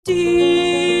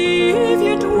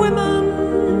Deviant women,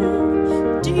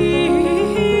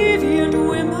 deviant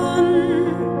women,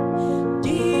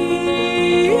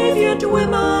 deviant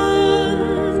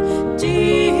women,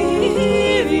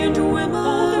 deviant women,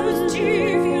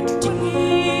 deviant women,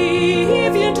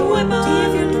 deviant women,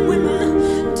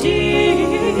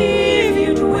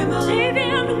 deviant women,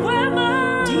 deviant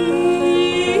women,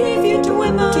 deviant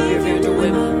women, deviant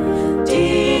women,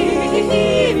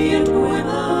 deviant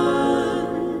women.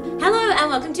 Hello and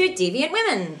welcome to Deviant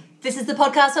Women. This is the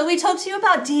podcast where we talk to you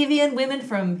about deviant women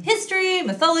from history,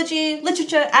 mythology,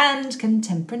 literature, and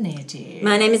contemporaneity.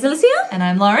 My name is Alicia, And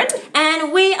I'm Lauren.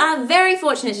 and we are very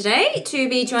fortunate today to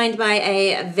be joined by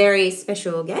a very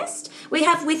special guest. We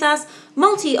have with us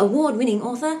multi-award-winning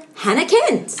author Hannah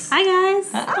Kent. Hi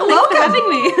guys. Welcome. Thanks for having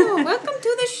me. Welcome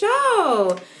to the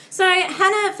show. So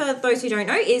Hannah, for those who don't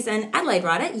know, is an Adelaide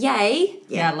writer. Yay!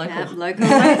 Yeah, local. Local.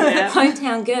 Yeah.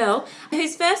 Hometown girl,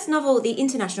 whose first novel, the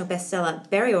international bestseller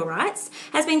Burial Rites,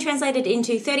 has been translated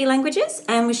into 30 languages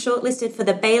and was shortlisted for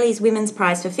the Bailey's Women's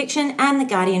Prize for Fiction and the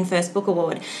Guardian First Book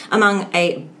Award, among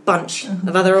a bunch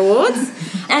of other awards.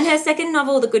 And her second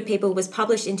novel, The Good People, was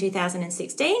published in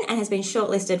 2016 and has been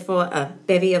shortlisted for a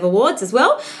bevy of awards as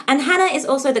well. And Hannah is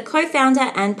also the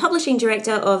co-founder and publishing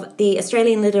director of the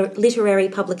Australian literary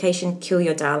publication Kill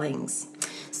Your Darlings.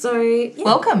 So, yeah,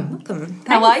 Welcome. welcome.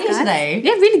 How are you guys. today?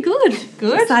 Yeah, really good.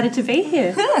 Good. Excited to be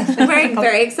here. I'm very,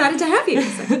 very excited to have you.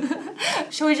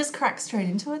 Shall we just crack straight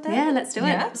into it then? Yeah, let's do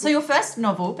it. So your first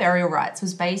novel, Burial Rites,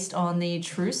 was based on the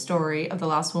true story of the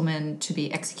last woman to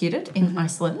be executed in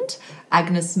Iceland,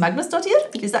 Agnes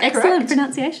Magnusdóttir. Is that Excellent correct?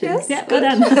 pronunciation. Yes, Yeah, good.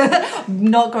 well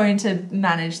done. Not going to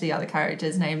manage the other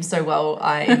characters' names so well,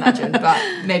 I imagine, but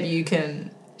maybe you can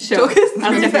talk us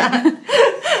I'll through step in.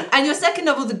 that. And your second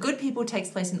novel, The Good People, takes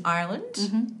place in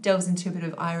Ireland, delves into a bit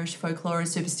of Irish folklore and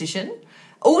superstition,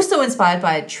 also inspired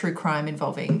by true crime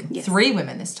involving Yes. 3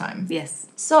 women this time. Yes.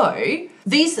 So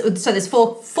there's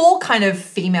four kind of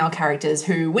female characters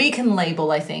who we can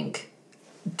label, I think,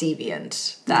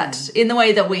 deviant. That in the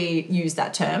way that we use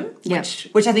that term, Yep.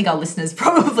 which I think our listeners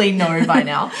probably know by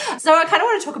now. So I kind of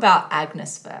want to talk about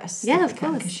Agnes first. Yeah, if of we can,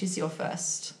 course. because she's your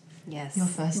first. Yes. Your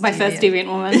first My first deviant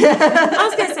woman. I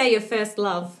was going to say your first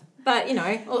love, but, you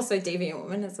know, also deviant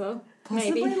woman as well.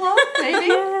 Possibly Maybe. love,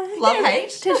 maybe love,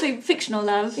 hate. Potentially fictional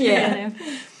love. Yeah. You know.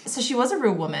 So she was a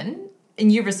real woman,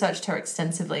 and you researched her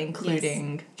extensively,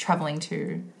 including traveling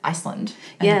to Iceland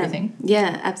and everything.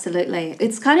 Yeah, absolutely.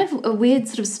 It's kind of a weird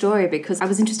sort of story because I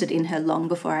was interested in her long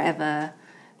before I ever,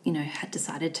 had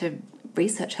decided to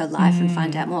research her life and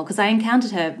find out more, because I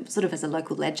encountered her sort of as a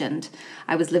local legend.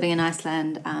 I was living in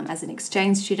Iceland as an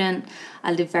exchange student.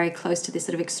 I lived very close to this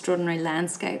sort of extraordinary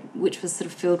landscape, which was sort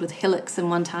of filled with hillocks. And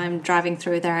one time driving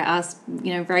through there, I asked,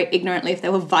 very ignorantly if they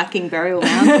were Viking burial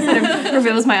mounds. It sort of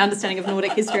reveals my understanding of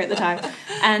Nordic history at the time.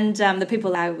 And the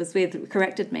people I was with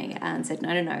corrected me and said,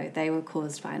 no, they were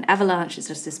caused by an avalanche. It's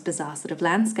just this bizarre sort of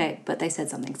landscape. But they said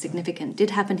something significant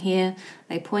did happen here.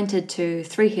 They pointed to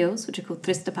 3 hills, which are called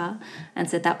Þristapar, and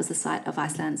said that was the site of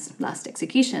Iceland's last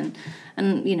execution.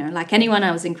 And, like anyone,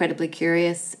 I was incredibly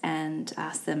curious and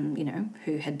asked them,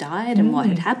 who had died and what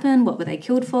had happened, what were they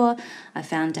killed for. I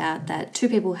found out that 2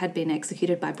 people had been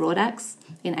executed by broad axe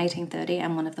in 1830,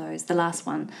 and one of those, the last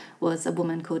one, was a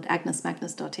woman called Agnes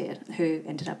Magnusdóttir, who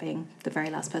ended up being the very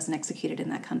last person executed in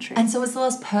that country. And so it's the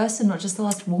last person, not just the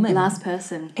last woman. Last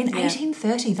person. In Yeah.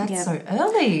 1830, that's Yeah. so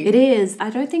early. It is.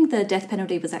 I don't think the death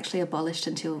penalty was actually abolished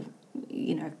until,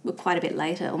 quite a bit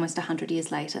later, almost 100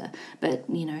 years later. But,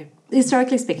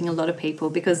 historically speaking, a lot of people,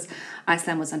 because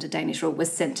Iceland was under Danish rule,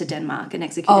 was sent to Denmark and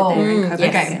executed there in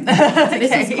Copenhagen. So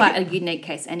this is quite a unique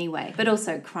case anyway. But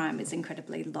also crime is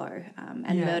incredibly low.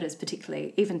 And murders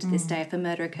particularly, even to this day, if a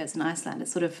murder occurs in Iceland,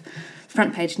 it's sort of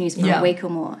front page news for a week or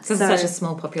more. So it's such a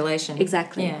small population.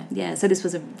 Exactly. Yeah. So this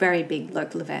was a very big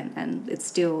local event, and it's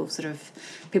still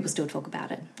people still talk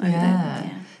about it over there. Yeah.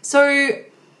 So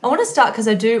I want to start because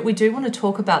we do want to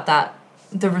talk about that,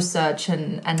 the research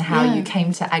and how you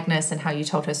came to Agnes and how you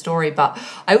told her story. But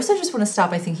I also just want to start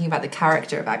by thinking about the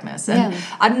character of Agnes. And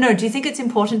I don't know, do you think it's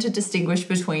important to distinguish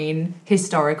between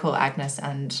historical Agnes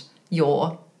and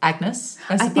your Agnes,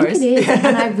 I suppose? I think it is,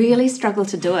 and I really struggle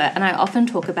to do it, and I often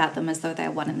talk about them as though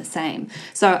they're one and the same.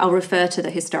 So I'll refer to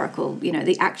the historical,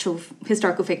 the actual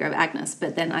historical figure of Agnes,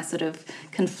 but then I sort of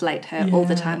conflate her all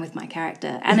the time with my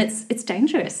character, and it's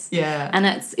dangerous. Yeah. And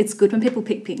it's good when people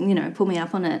pull me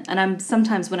up on it. And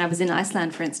sometimes when I was in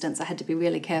Iceland, for instance, I had to be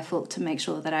really careful to make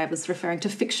sure that I was referring to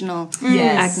fictional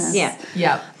Agnes. Yeah.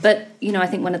 Yeah. But you know, I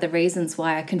think one of the reasons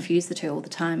why I confuse the two all the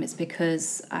time is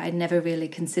because I never really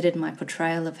considered my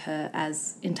portrayal of her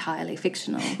as entirely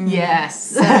fictional.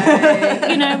 Yes. So,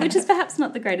 you know, which is perhaps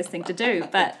not the greatest thing to do,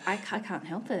 but I can't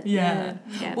help it. Yeah.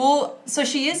 Yeah. Well, so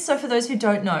she is, so for those who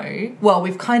don't know, well,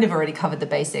 we've kind of already covered the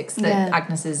basics, that Yeah.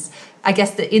 Agnes is, I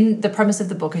guess that in the premise of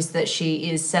the book is that she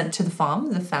is sent to the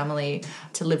farm, the family,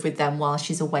 to live with them while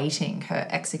she's awaiting her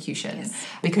execution. Yes.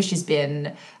 Because she's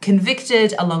been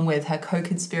convicted along with her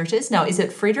co-conspirators. Now, is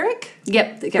it Friedrich?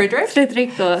 Yep. Friedrich?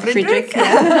 Friedrich or Friedrich? Friedrich.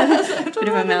 Yeah. Bit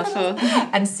of a mouthful.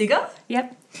 And Sigga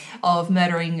Yep. of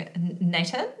murdering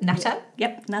Nathan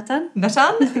Yep. Nathan.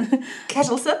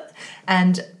 Kettleson,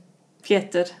 and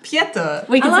Pieter. Pieter.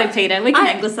 We can I say like- Peter. We can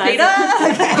anglicize Peter?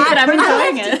 it. But I'm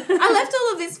enjoying it. I left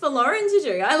all of this for Lauren to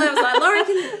do. I was like, Lauren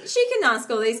can ask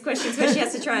all these questions where she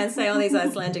has to try and say all these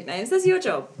Icelandic names. That's your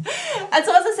job. And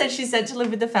so, as I said, she's sent to live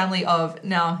with the family of,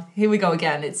 now, here we go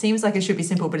again. It seems like it should be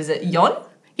simple, but is it Jon?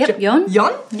 Yep, Jon.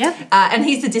 Jon? Yep. And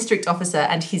he's the district officer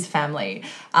and his family.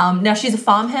 Now, she's a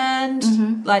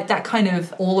farmhand, like that kind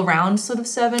of all-around sort of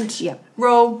servant Yep.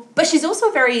 role. But she's also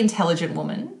a very intelligent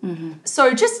woman.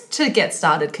 So just to get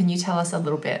started, can you tell us a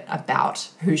little bit about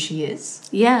who she is?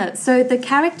 Yeah, so the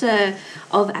character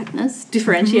of Agnes,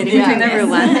 differentiating Yeah, between the yes. real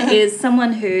one, is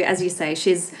someone who, as you say,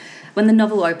 when the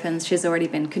novel opens, she's already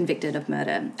been convicted of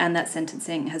murder, and that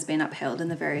sentencing has been upheld in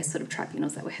the various sort of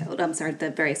tribunals that were held.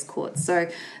 The various courts. So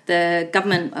the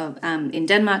government of in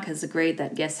Denmark has agreed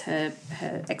that yes, her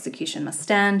execution must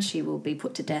stand. She will be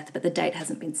put to death, but the date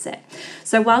hasn't been set.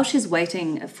 So while she's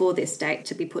waiting for this date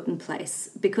to be put in place,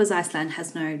 because Iceland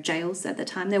has no jails at the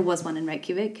time, there was one in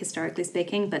Reykjavik, historically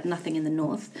speaking, but nothing in the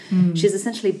north. She's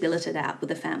essentially billeted out with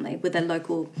a family, with a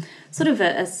local, sort of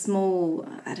a small,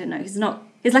 I don't know,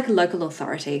 he's like a local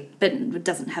authority, but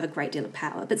doesn't have a great deal of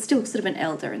power, but still sort of an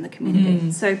elder in the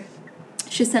community. So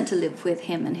she's sent to live with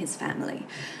him and his family,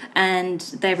 and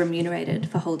they're remunerated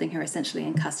for holding her essentially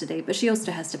in custody, but she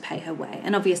also has to pay her way.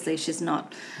 And obviously she's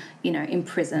not,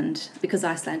 imprisoned, because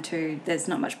Iceland too, there's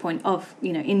not much point of,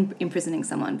 imprisoning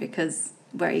someone, because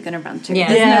where are you going to run to? Yeah.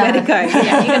 There's Yeah. nowhere to go.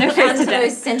 Yeah, you're going to freeze Down to to death.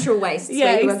 those central wastes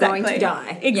where you are going to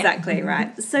die. Exactly,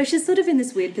 right. So she's sort of in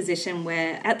this weird position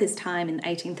where at this time in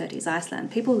 1830s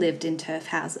Iceland, people lived in turf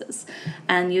houses,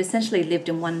 and you essentially lived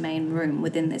in one main room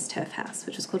within this turf house,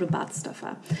 which is called a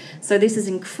baðstofa. So this is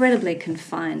incredibly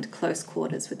confined, close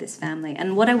quarters with this family.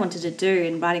 And what I wanted to do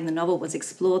in writing the novel was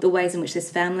explore the ways in which this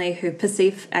family, who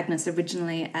perceive Agnes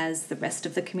originally as the rest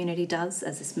of the community does,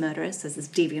 as this murderess, as this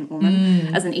deviant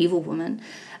woman, as an evil woman,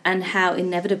 and how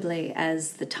inevitably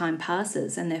as the time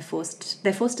passes and they're forced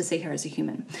to see her as a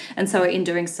human. And so in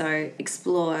doing so,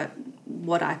 explore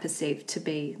what I perceive to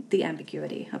be the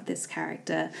ambiguity of this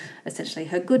character, essentially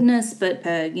her goodness, but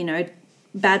her,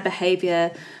 bad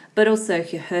behaviour, but also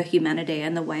her humanity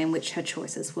and the way in which her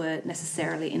choices were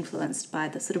necessarily influenced by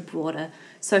the sort of broader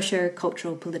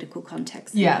socio-cultural, political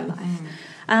context in her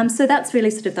life. So that's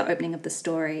really sort of the opening of the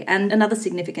story. And another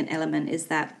significant element is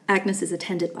that Agnes is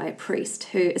attended by a priest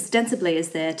who ostensibly is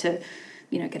there to,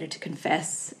 get her to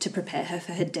confess, to prepare her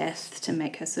for her death, to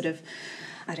make her sort of,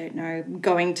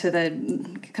 going to the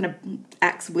kind of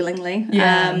acts willingly.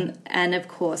 Yeah. And of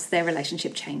course, their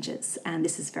relationship changes. And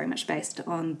this is very much based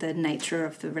on the nature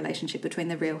of the relationship between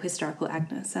the real historical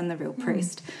Agnes and the real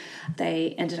priest.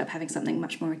 They ended up having something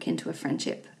much more akin to a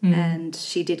friendship. And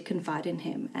she did confide in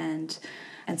him.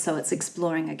 And so it's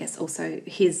exploring, I guess, also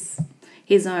his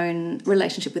own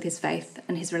relationship with his faith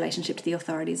and his relationship to the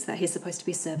authorities that he's supposed to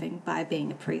be serving by being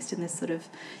a priest in this sort of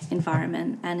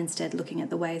environment, and instead looking at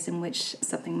the ways in which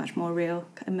something much more real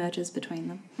emerges between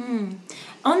them.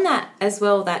 On that as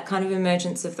well, that kind of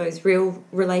emergence of those real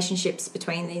relationships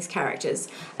between these characters.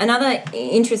 Another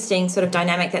interesting sort of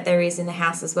dynamic that there is in the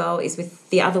house as well is with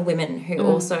the other women who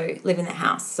also live in the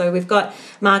house. So we've got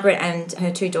Margaret and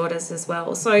her two daughters as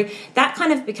well. So that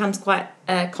kind of becomes quite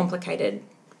a complicated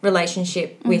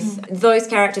relationship with those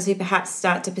characters who perhaps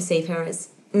start to perceive her as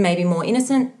maybe more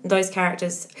innocent, those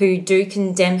characters who do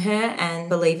condemn her and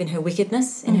believe in her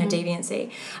wickedness, in her deviancy.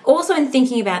 Also in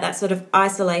thinking about that sort of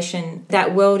isolation,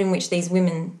 that world in which these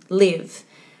women live,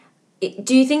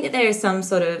 do you think that there is some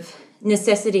sort of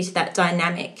necessity to that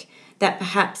dynamic, that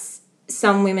perhaps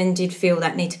some women did feel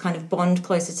that need to kind of bond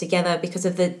closer together because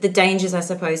of the dangers, I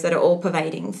suppose, that are all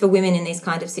pervading for women in these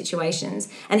kind of situations,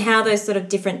 and how those sort of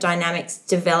different dynamics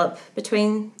develop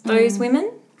between those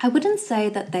women? I wouldn't say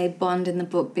that they bond in the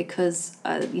book because,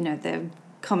 they're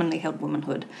commonly held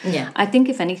womanhood. Yeah. I think,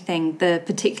 if anything,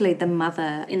 particularly the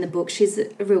mother in the book, she's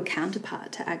a real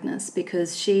counterpart to Agnes,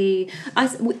 because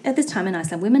at this time in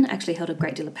Iceland, women actually held a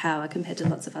great deal of power compared to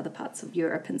lots of other parts of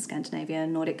Europe and Scandinavia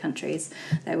and Nordic countries.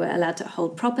 They were allowed to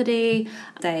hold property.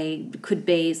 They could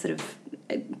be sort of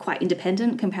quite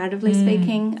independent, comparatively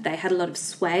speaking. They had a lot of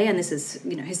sway, and this is,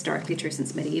 historically true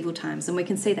since medieval times, and we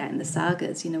can see that in the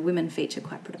sagas. Women feature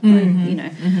quite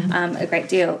a great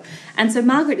deal. And so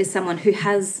Margaret is someone who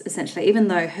has essentially, even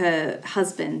though her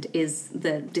husband is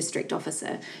the district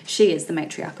officer, she is the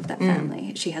matriarch of that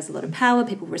family. She has a lot of power.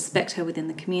 People respect her within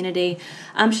the community.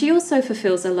 She also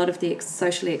fulfills a lot of the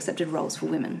socially accepted roles for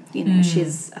women.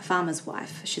 She's a farmer's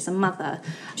wife. She's a mother.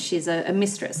 She's a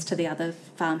mistress to the other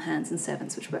farmhands and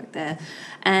servants which work there.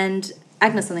 And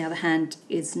Agnes, on the other hand,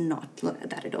 is not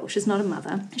that at all. She's not a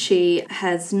mother. She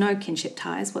has no kinship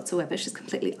ties whatsoever. She's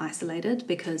completely isolated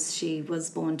because she was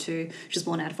born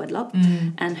out of wedlock,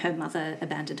 and her mother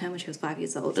abandoned her when she was 5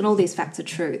 years old. And all these facts are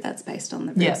true. That's based on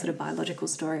the real sort of biological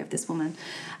story of this woman.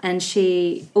 And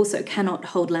she also cannot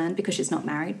hold land because she's not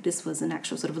married. This was an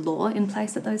actual sort of law in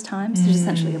place at those times. So she's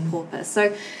essentially a pauper.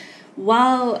 So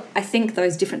while I think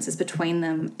those differences between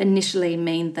them initially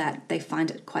mean that they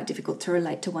find it quite difficult to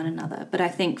relate to one another, but I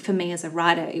think for me as a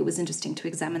writer, it was interesting to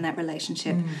examine that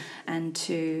relationship and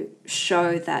to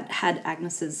show that had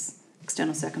Agnes's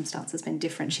external circumstances been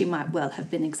different, she might well have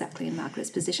been exactly in Margaret's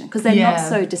position, because they're not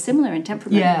so dissimilar in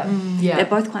temperament. They're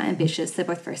both quite ambitious, they're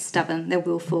both very stubborn, they're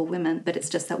willful women, but it's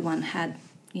just that one had,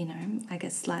 I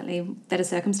guess slightly better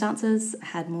circumstances,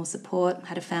 had more support,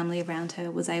 had a family around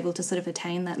her, was able to sort of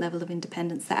attain that level of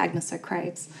independence that Agnes so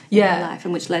craves in her life,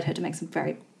 and which led her to make some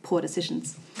very poor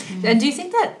decisions. And do you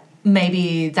think that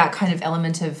maybe that kind of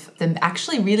element of them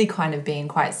actually really kind of being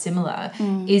quite similar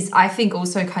is, I think,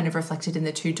 also kind of reflected in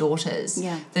the two daughters?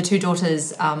 Yeah. The two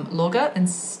daughters, Lorga and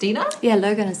Stina? Yeah,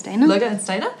 Lorga and Stina. Lorga and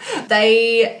Stina.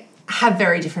 They have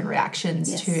very different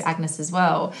reactions to Agnes as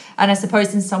well. And I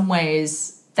suppose in some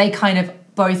ways they kind of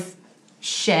both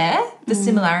share the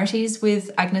similarities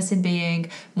with Agnes in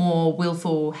being more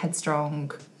willful,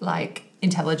 headstrong,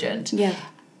 intelligent. Yeah.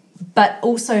 But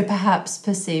also perhaps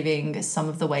perceiving some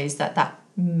of the ways that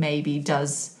maybe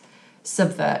does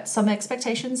subvert some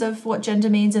expectations of what gender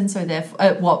means, and so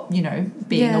therefore what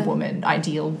being a woman,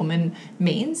 ideal woman,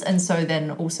 means. And so then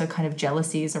also kind of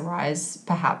jealousies arise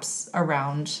perhaps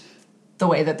around the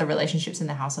way that the relationships in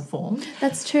the house are formed.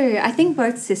 That's true. I think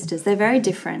both sisters, they're very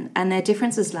different, and their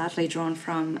difference is largely drawn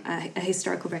from a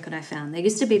historical record I found. There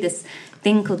used to be this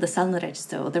thing called the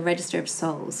Salnaregister, or the Register of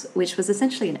Souls, which was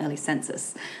essentially an early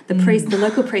census. The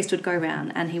local priest would go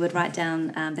around and he would write down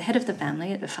the head of the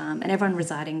family at the farm and everyone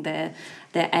residing there,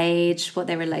 their age, what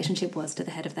their relationship was to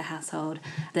the head of the household,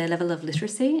 their level of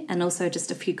literacy, and also just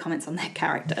a few comments on their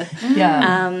character.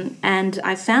 And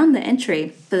I found the entry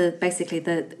for basically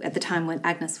at the time when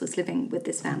Agnes was living with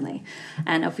this family,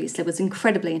 and obviously was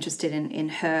incredibly interested in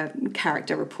her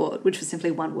character report, which was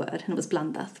simply one word, and it was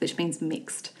blandath, which means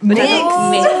mixed. Mixed.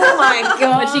 Oh my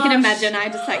god! Which you can imagine, I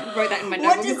just wrote that in my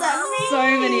notebook. What does that mean?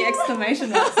 So many exclamation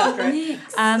marks after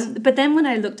it. But then when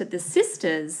I looked at the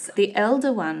sisters, the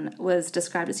elder one was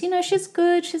described as, she's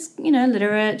good, she's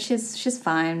literate, she's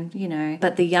fine,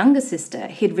 But the younger sister,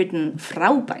 he'd written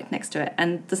Fraubeid next to it,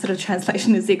 and the sort of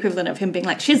translation is the equivalent of him being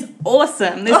like, she's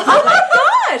awesome. This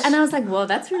gosh! And I was like, well,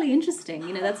 that's really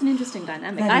interesting. That's an interesting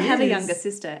dynamic. I have a younger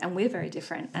sister and we're very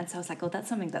different. And so I was like, well, that's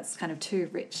something that's kind of too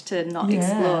rich to not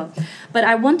explore. But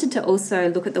I wanted to also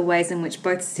look at the ways in which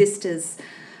both sisters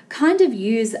kind of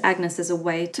use Agnes as a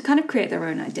way to kind of create their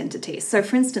own identity. So,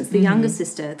 for instance, the younger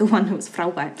sister, the one who was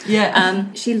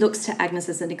Fraubeid, she looks to Agnes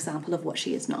as an example of what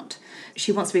she is not.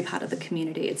 She wants to be part of the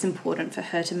community. It's important for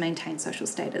her to maintain social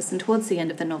status. And towards the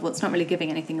end of the novel, it's not really giving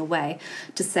anything away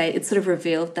to say, it's sort of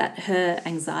revealed that her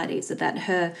anxieties, that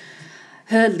her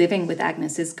living with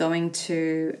Agnes is going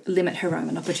to limit her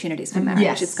own opportunities for marriage.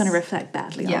 Yes. It's going to reflect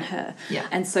badly on her. Yeah.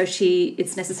 And so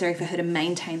it's necessary for her to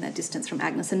maintain that distance from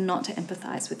Agnes and not to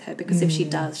empathise with her, because if she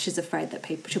does, she's afraid that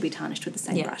she'll be tarnished with the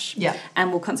same brush. Yeah.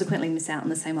 And will consequently miss out on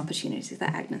the same opportunities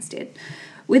that Agnes did.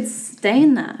 With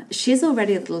Stina, she's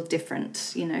already a little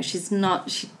different. She's not.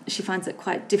 She finds it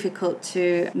quite difficult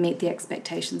to meet the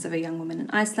expectations of a young woman in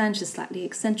Iceland. She's slightly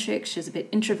eccentric. She's a bit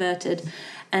introverted,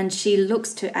 and she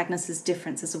looks to Agnes's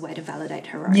difference as a way to validate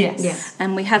her own. Yes.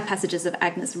 And we have passages of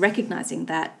Agnes recognising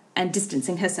that and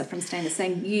distancing herself from Stina,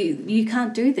 saying, you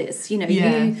can't do this.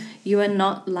 You are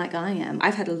not like I am.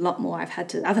 I've had a lot more. I've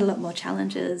had a lot more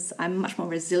challenges. I'm much more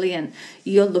resilient.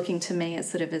 You're looking to me as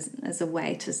sort of as a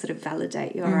way to sort of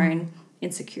validate your own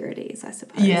insecurities, I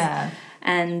suppose. Yeah.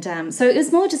 And so it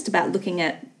was more just about looking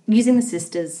at using the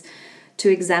sisters to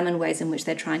examine ways in which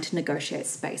they're trying to negotiate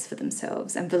space for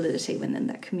themselves and validity within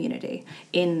that community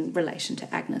in relation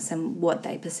to Agnes and what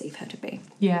they perceive her to be.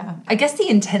 Yeah. I guess the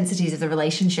intensities of the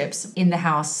relationships in the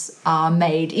house are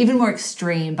made even more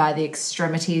extreme by the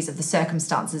extremities of the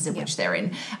circumstances in which they're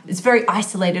in. It's very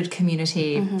isolated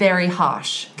community, very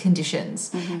harsh conditions.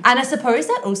 And I suppose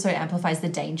that also amplifies the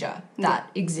danger that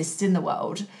exists in the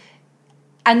world.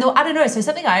 And I don't know, so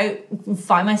something I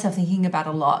find myself thinking about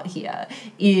a lot here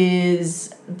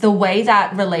is the way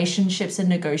that relationships are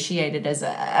negotiated as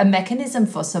a mechanism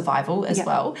for survival as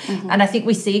well. And I think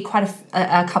we see quite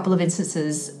a couple of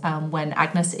instances when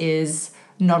Agnes is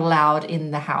not allowed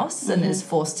in the house and is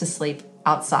forced to sleep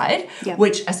outside,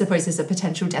 which I suppose is a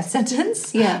potential death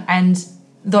sentence. Yeah. And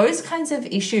those kinds of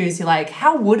issues, you're like,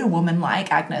 how would a woman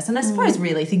like Agnes, and I suppose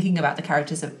really thinking about the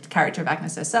character of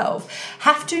Agnes herself,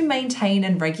 have to maintain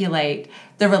and regulate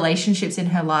the relationships in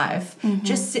her life?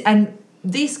 And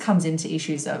this comes into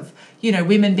issues of, you know,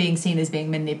 women being seen as being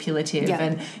manipulative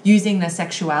and using their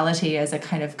sexuality as a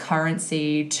kind of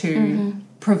currency to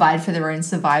provide for their own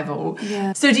survival.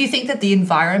 Yeah. So do you think that the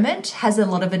environment has a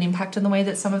lot of an impact on the way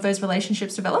that some of those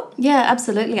relationships develop? Yeah,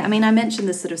 absolutely. I mean, I mentioned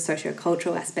the sort of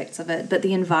socio-cultural aspects of it, but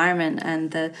the environment and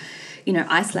the, you know,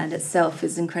 Iceland itself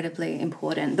is incredibly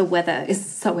important. The weather is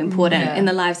so important in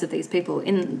the lives of these people.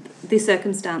 In the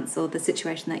circumstance or the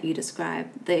situation that you describe,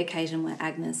 the occasion where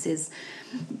Agnes is,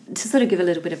 to sort of give a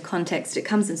little bit of context, it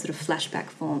comes in sort of flashback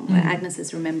form where Agnes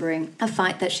is remembering a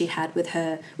fight that she had with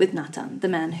Nathan, the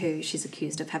man who she's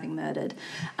accused of having murdered.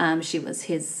 She was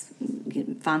his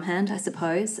farmhand, I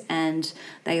suppose, and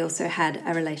they also had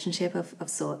a relationship of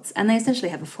sorts, and they essentially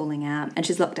have a falling out, and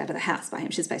she's locked out of the house by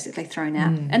him. She's basically thrown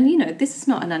out. And, you know, this is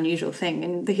not an unusual thing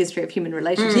in the history of human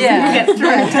relationships. People get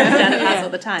thrown out of the house all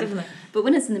the time. Definitely. But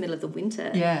when it's in the middle of the winter,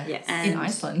 in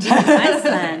Iceland,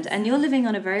 and you're living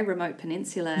on a very remote peninsula,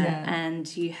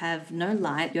 and you have no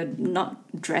light, you're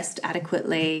not dressed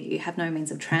adequately, you have no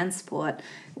means of transport,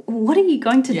 what are you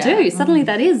going to do? Suddenly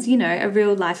that is, you know, a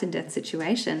real life and death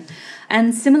situation.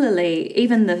 And similarly,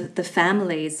 even the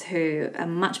families who are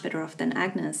much better off than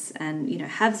Agnes and, you know,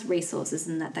 have resources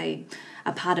in that they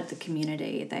are part of the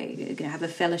community, they, you know, have a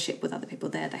fellowship with other people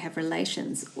there, they have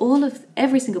relations.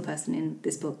 Every single person in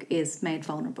this book is made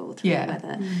vulnerable through the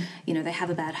weather. You know, they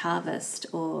have a bad harvest,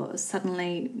 or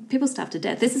suddenly people starve to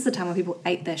death. This is the time when people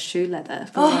ate their shoe leather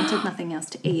for want of nothing else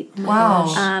to eat.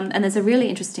 Wow. And there's a really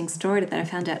interesting story that I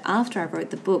found out after I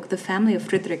wrote the book. The family of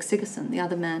Friedrich Sigurdsson, the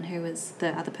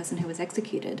other person who was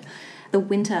executed, the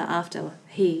winter after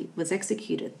he was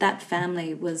executed, that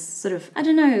family was sort of, I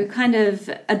don't know, kind of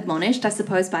admonished, I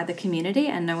suppose, by the community,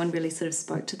 and no one really sort of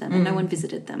spoke to them and no one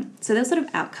visited them. So they were sort of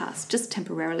outcast, just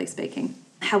temporarily speaking.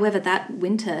 However, that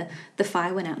winter, the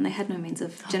fire went out and they had no means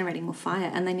of generating more fire,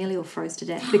 and they nearly all froze to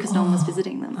death because no one was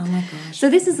visiting them. Oh my gosh. So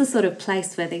this is the sort of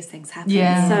place where these things happen.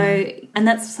 Yeah. So, and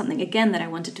that's something, again, that I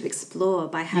wanted to explore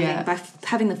by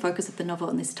having the focus of the novel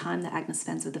on this time that Agnes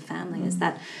spends with the family, is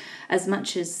that as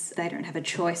much as they don't have a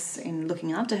choice in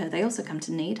looking after her, they also come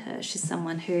to need her. She's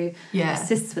someone who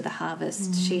assists with the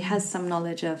harvest. She has some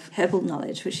knowledge of herbal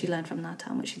knowledge, which she learned from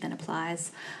Nathan, which she then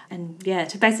applies. And,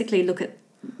 to basically look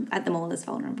at them all as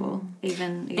vulnerable,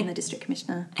 even the district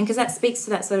commissioner. And because that speaks to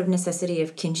that sort of necessity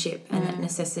of kinship and that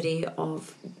necessity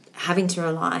of having to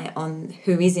rely on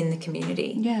who is in the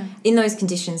community. Yeah. In those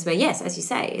conditions where, yes, as you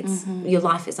say, it's your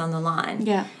life is on the line.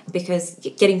 Yeah. Because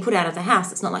getting put out of the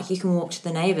house, it's not like you can walk to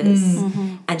the neighbours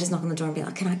and just knock on the door and be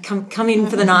like, can I come in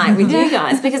for the night with you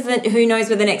guys? Because then who knows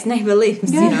where the next neighbour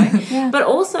lives, you know? Yeah. But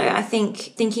also, I think,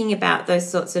 thinking about those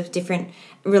sorts of different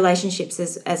relationships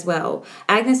as well.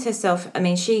 Agnes herself, I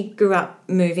mean, she grew up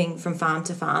moving from farm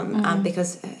to farm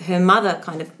because her mother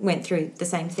kind of went through the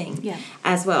same thing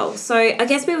as well. So I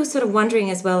guess we were sort of wondering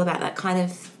as well about that kind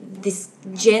of this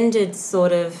gendered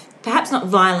sort of, perhaps not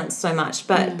violence so much,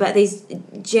 but these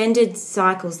gendered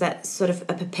cycles that sort of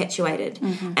are perpetuated.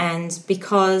 And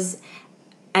because,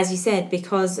 as you said,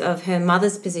 because of her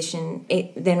mother's position,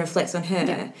 it then reflects on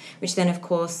her, which then, of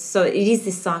course, so it is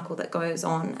this cycle that goes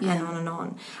on and on and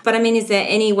on. But, I mean, is there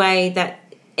any way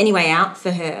out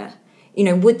for her? You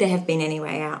know, would there have been any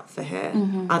way out for her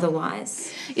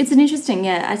otherwise? It's an interesting,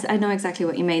 I know exactly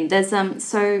what you mean. There's,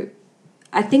 so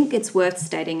I think it's worth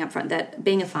stating up front that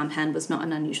being a farmhand was not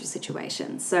an unusual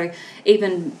situation. So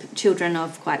even children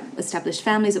of quite established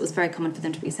families, it was very common for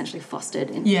them to be essentially fostered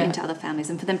into other families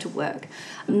and for them to work.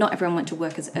 Not everyone went to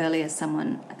work as early as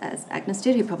someone as Agnes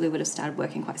did, who probably would have started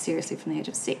working quite seriously from the age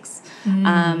of 6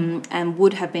 and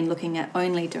would have been looking at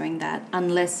only doing that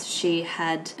unless she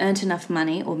had earned enough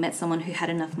money or met someone who had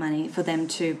enough money for them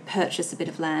to purchase a bit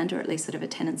of land or at least sort of a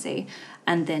tenancy,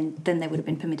 and then they would have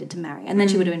been permitted to marry. And then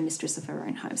she would have been mistress of her her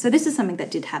own home. So this is something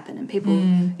that did happen, and people,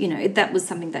 you know, that was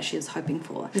something that she was hoping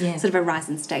for, sort of a rise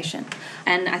in station.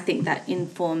 And I think that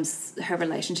informs her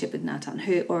relationship with Natan,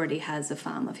 who already has a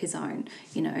farm of his own.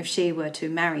 You know, if she were to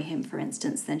marry him, for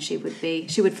instance, then she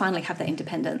would finally have that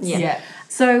independence.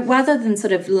 So rather than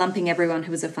sort of lumping everyone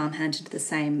who was a farmhand into the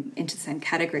same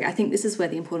category, I think this is where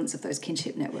the importance of those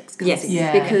kinship networks comes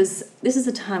in. Because this is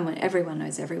a time when everyone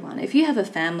knows everyone. If you have a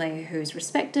family who's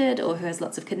respected or who has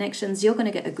lots of connections, you're going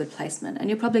to get a good placement, and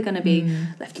you're probably going to be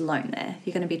left alone there.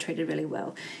 You're going to be treated really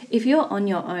well. If you're on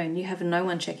your own, you have no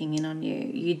one checking in on you,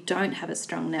 you don't have a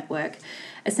strong network,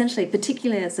 essentially,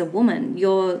 particularly as a woman,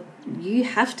 you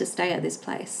have to stay at this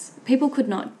place. People could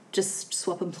not just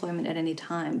swap employment at any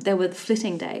time. There were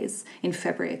flitting days in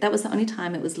February. That was the only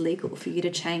time it was legal for you to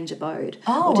change abode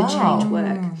or to change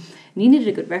work. And you needed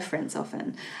a good reference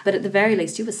often. But at the very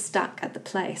least, you were stuck at the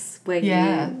place where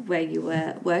you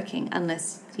were working,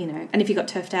 unless, you know, and if you got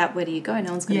turfed out, where do you go?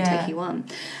 No one's going to take you on.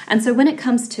 And so when it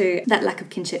comes to that lack of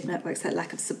kinship networks, that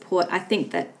lack of support, I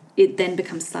think that it then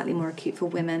becomes slightly more acute for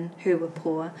women who were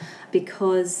poor,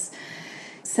 because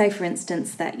say, for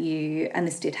instance, that you, and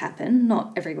this did happen,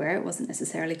 not everywhere, it wasn't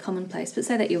necessarily commonplace, but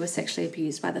say that you were sexually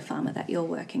abused by the farmer that you're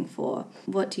working for.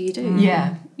 What do?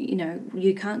 You know,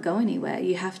 you can't go anywhere.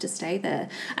 You have to stay there.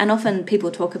 And often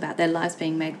people talk about their lives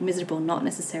being made miserable, not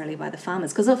necessarily by the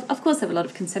farmers, because of course there were a lot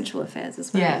of consensual affairs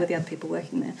as well with the other people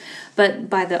working there, but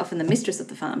by often the mistress of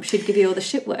the farm. She'd give you all the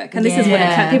shit work, and this is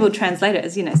what people translate it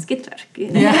as, you know, skitter.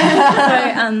 You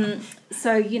know?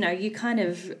 So, you know, you kind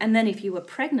of, and then if you were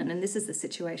pregnant, and this is the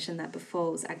situation that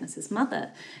befalls Agnes's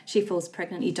mother, she falls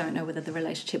pregnant, you don't know whether the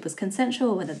relationship was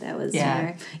consensual, whether there was, you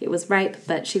know, it was rape,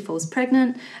 but she falls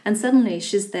pregnant, and suddenly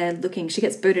she's there looking, she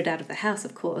gets booted out of the house,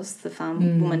 of course, the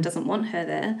farm woman doesn't want her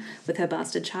there with her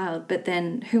bastard child, but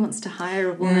then who wants to hire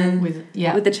a woman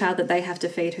with the child that they have to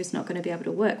feed who's not going to be able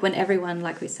to work, when everyone,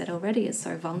 like we said already, is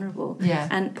so vulnerable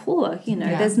and poor, you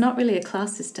know, there's not really a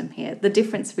class system here. The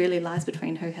difference really lies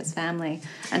between who has family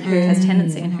and who has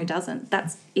tenancy and who doesn't.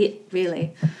 That's it,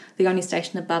 really. The only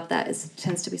station above that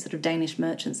tends to be sort of Danish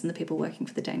merchants and the people working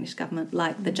for the Danish government,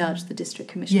 like the judge, the district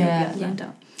commissioner of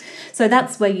Jutland. So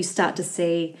that's where you start to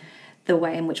see the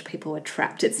way in which people are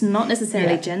trapped. It's not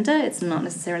necessarily gender, it's not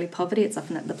necessarily poverty, it's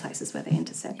often at the places where they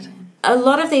intersect. A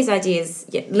lot of these ideas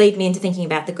lead me into thinking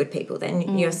about The Good People,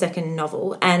 then, your second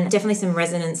novel, and definitely some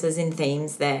resonances in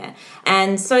themes there.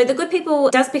 And so The Good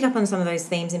People does pick up on some of those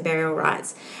themes in Burial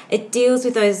Rites. It deals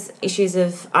with those issues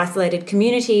of isolated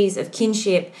communities, of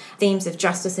kinship, themes of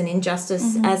justice and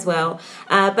injustice as well,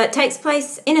 but takes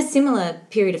place in a similar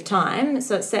period of time.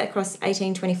 So it's set across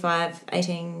 1825,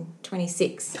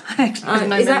 1826. I don't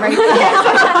know. Is that right?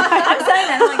 I'm saying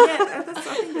that. I'm like,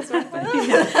 I think that's right.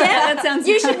 That sounds.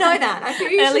 You should know that. I feel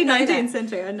you early should know 19th that.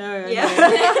 century. I know. Yeah.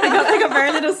 I got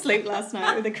very little sleep last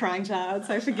night with a crying child,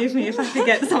 so forgive me if I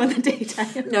forget some of the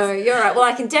details. No, you're right. Well,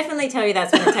 I can definitely tell you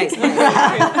that's when it takes place.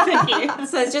 Thank you.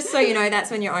 So just so you know,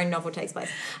 that's when your own novel takes place.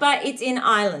 But it's in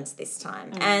Ireland this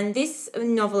time. And this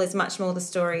novel is much more the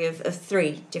story of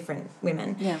three different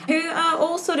women who are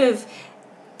all sort of,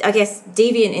 I guess,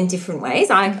 deviant in different ways.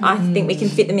 I think we can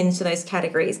fit them into those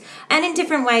categories. And in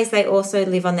different ways, they also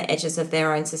live on the edges of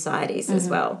their own societies as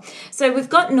well. So we've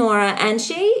got Nora, and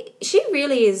she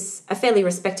really is a fairly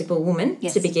respectable woman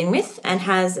to begin with, and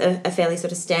has a fairly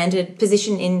sort of standard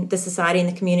position in the society, in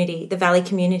the community, the valley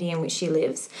community in which she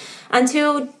lives,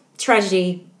 until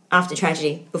tragedy after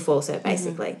tragedy befalls her,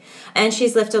 basically. And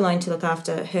she's left alone to look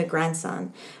after her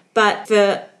grandson. But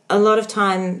for a lot of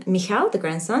time, Michal, the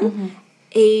grandson,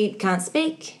 he can't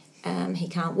speak, he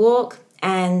can't walk,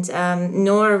 and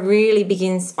Nora really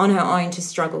begins on her own to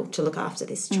struggle to look after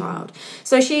this child.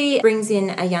 So she brings in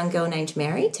a young girl named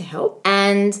Mary to help,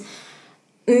 and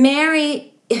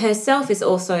Mary herself is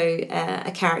also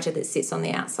a character that sits on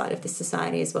the outside of the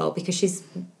society as well, because she's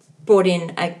brought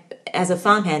in as a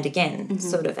farmhand again,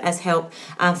 sort of as help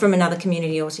from another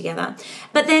community altogether.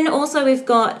 But then also we've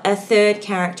got a third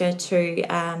character too,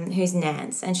 who's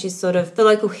Nance, and she's sort of the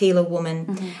local healer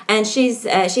woman, and she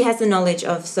has the knowledge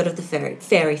of sort of the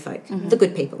fairy folk, the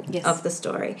good people of the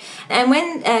story. And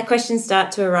when questions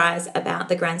start to arise about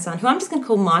the grandson, who I'm just going to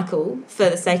call Michael for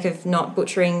the sake of not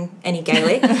butchering any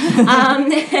Gaelic,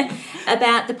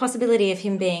 about the possibility of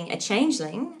him being a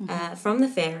changeling from the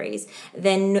fairies,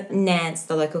 then Nance,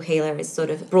 the local healer, is sort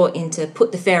of brought in to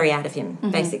put the fairy out of him,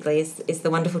 basically, is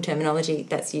the wonderful terminology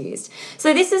that's used.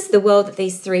 So this is the world that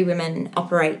these three women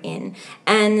operate in.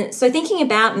 And so thinking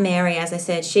about Mary, as I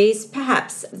said, she's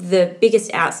perhaps the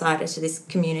biggest outsider to this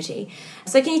community.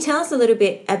 So can you tell us a little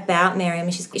bit about Mary? I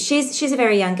mean, she's a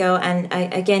very young girl, and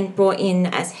again brought in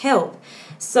as help.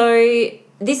 So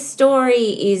this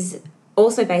story is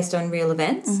also based on real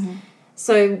events.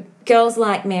 So girls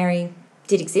like Mary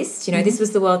did exist. You know, this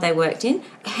was the world they worked in.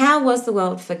 How was the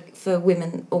world for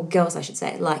women, or girls, I should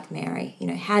say, like Mary? You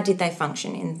know, how did they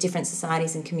function in different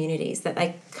societies and communities that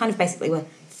they kind of basically were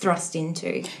thrust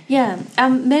into? Yeah,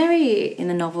 Mary in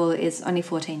the novel is only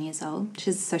 14 years old.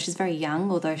 She's very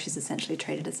young, although she's essentially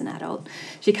treated as an adult.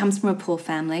 She comes from a poor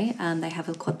family. They have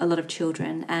a lot of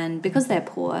children, and because they're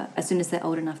poor, as soon as they're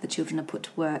old enough, the children are put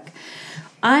to work.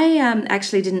 I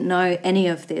actually didn't know any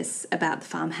of this about the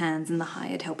farm hands and the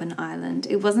hired help in Ireland.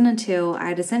 It wasn't until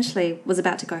I was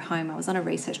about to go home. I was on a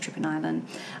research trip in Ireland,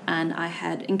 and I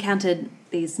had encountered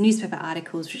these newspaper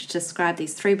articles which described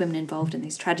these 3 women involved in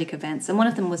these tragic events, and one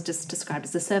of them was just described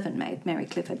as a servant maid, Mary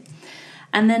Clifford.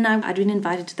 And then I'd been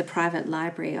invited to the private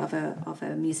library of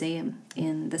a museum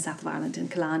in the south of Ireland in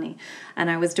Killarney,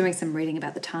 and I was doing some reading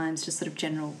about the times, just sort of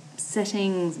general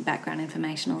settings, background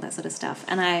information, all that sort of stuff.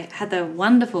 And I had the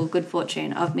wonderful good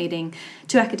fortune of meeting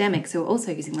 2 academics who were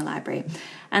also using the library.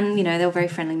 And, you know, they were very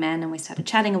friendly men, and we started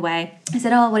chatting away. I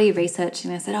said, "Oh, what are you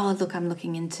researching?" And I said, "Oh, look, I'm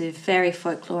looking into fairy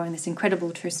folklore and this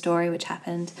incredible true story which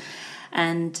happened.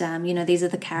 And, you know, these are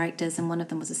the characters," and one of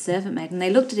them was a servant maid. And they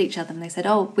looked at each other and they said,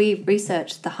 "Oh, we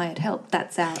researched the hired help.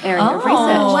 That's our area of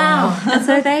research." Wow. And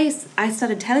so I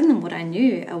started telling them what I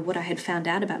knew, or what I had found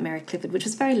out about Mary Clifford, which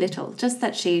was very little, just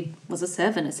that she was a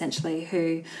servant, essentially,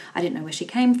 who I didn't know where she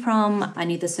came from. I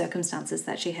knew the circumstances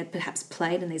that she had perhaps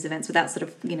played in these events without sort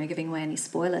of, you know, giving away any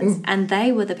spoilers. And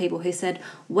they were the people who said,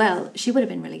 well, she would have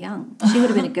been really young. She would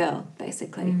have been a girl,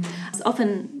 basically.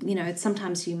 Often, you know,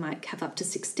 sometimes you might have up to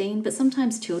 16, but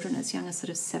sometimes children as young as sort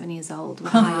of 7 years old were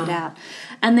hired out.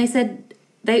 And they said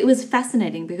it was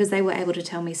fascinating because they were able to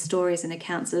tell me stories and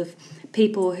accounts of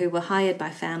people who were hired by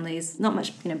families, not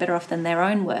much, you know, better off than their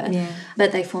own were,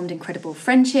 but they formed incredible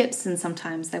friendships, and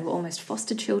sometimes they were almost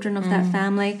foster children of that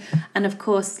family. And of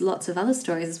course, lots of other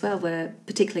stories as well, where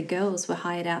particularly girls were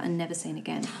hired out and never seen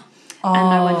again.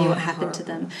 And no one knew what happened to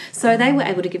them. So they were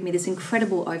able to give me this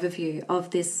incredible overview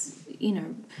of this, you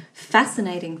know,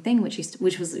 fascinating thing, which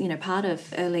was, you know, part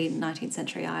of early 19th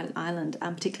century Ireland,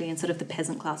 particularly in sort of the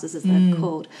peasant classes, as they're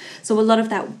called. So a lot of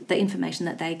the information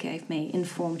that they gave me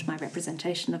informed my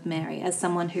representation of Mary as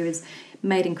someone who is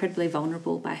made incredibly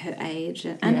vulnerable by her age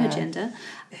and her gender,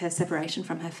 her separation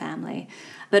from her family,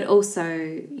 but also,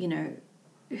 you know,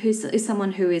 is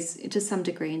someone who is to some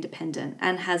degree independent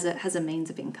and has a means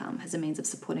of income, has a means of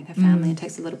supporting her family, and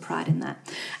takes a lot of pride in that.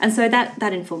 And so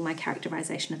that informed my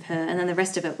characterization of her. And then the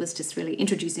rest of it was just really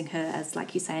introducing her as,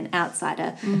 like you say, an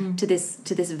outsider to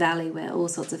this valley where all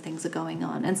sorts of things are going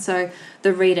on. And so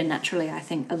the reader naturally, I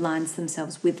think, aligns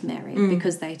themselves with Mary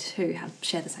because they too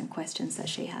share the same questions that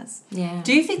she has. Yeah.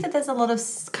 Do you think that there's a lot of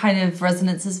kind of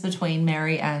resonances between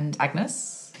Mary and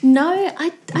Agnes? No,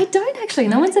 I don't actually.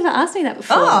 No one's ever asked me that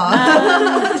before.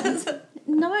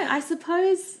 No, I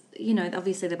suppose, you know,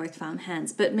 obviously they're both farm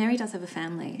hands, but Mary does have a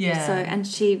family. Yeah. So, and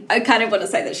I kind of want to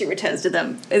say that she returns to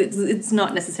them. It's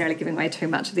not necessarily giving away too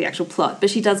much of the actual plot,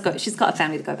 but she's got a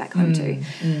family to go back home to.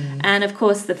 And of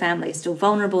course, the family is still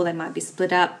vulnerable. They might be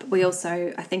split up. We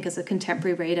also, I think, as a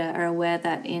contemporary reader, are aware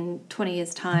that in 20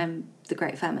 years' time, the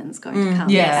Great Famine's going to come.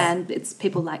 Yes. And it's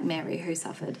people like Mary who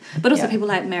suffered, but also people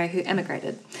like Mary who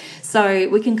emigrated. So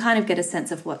we can kind of get a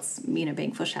sense of what's, you know,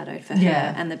 being foreshadowed for her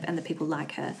and the people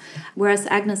like her. Whereas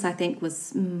Agnes, I think,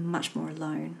 was much more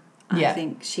alone. I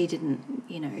think she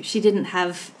didn't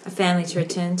have A family to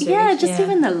return to. yeah, just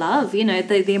even the love, you know,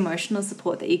 the emotional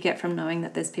support that you get from knowing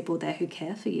that there's people there who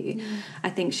care for you. I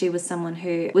think she was someone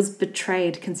who was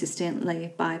betrayed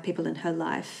consistently by people in her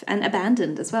life and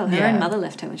abandoned as well. Her own mother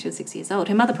left her when she was 6 years old.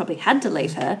 Her mother probably had to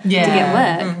leave her to get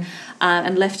work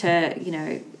and left her, you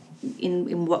know,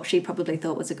 in what she probably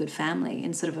thought was a good family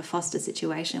in sort of a foster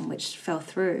situation, which fell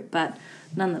through. But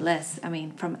nonetheless, I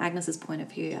mean, from Agnes's point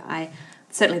of view,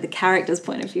 certainly the character's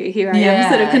point of view, here I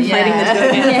am sort of conflating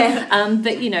the two.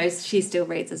 But, you know, she still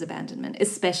reads as abandonment,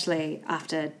 especially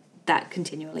after that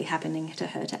continually happening to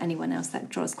her, to anyone else that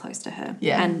draws close to her.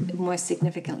 Yeah. And most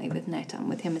significantly with Nathan,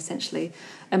 with him essentially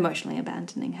emotionally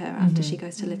abandoning her after she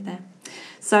goes to live there.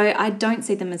 So I don't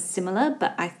see them as similar,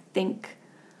 but I think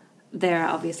there are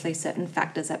obviously certain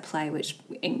factors at play which,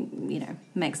 you know,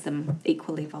 makes them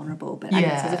equally vulnerable. But I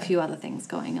guess there's a few other things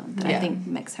going on that I think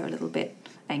makes her a little bit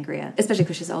angrier, especially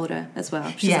because she's older as well.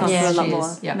 She's gone through a lot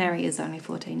more. Yeah. Mary is only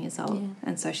 14 years old,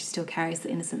 and so she still carries the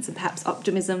innocence and perhaps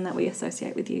optimism that we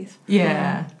associate with youth.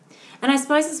 Yeah. And I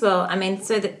suppose as well, I mean,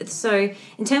 so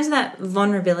in terms of that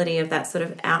vulnerability of that sort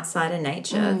of outsider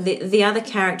nature, the other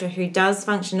character who does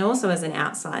function also as an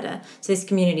outsider to this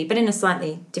community, but in a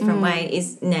slightly different way,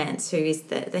 is Nance, who is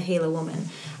the healer woman.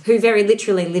 who very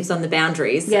literally lives on the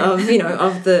boundaries of, you know,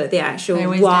 of the actual They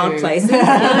always wild do. places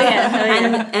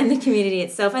yeah. and the community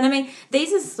itself. And I mean,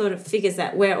 these are sort of figures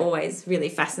that we're always really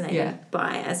fascinated Yeah.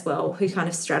 by as well, who kind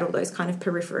of straddle those kind of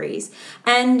peripheries.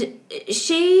 And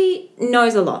she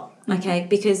knows a lot. Okay,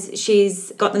 because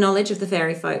she's got the knowledge of the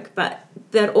fairy folk, but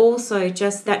also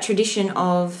just that tradition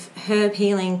of herb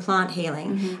healing, plant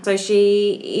healing. So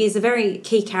she is a very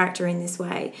key character in this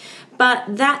way. But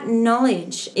that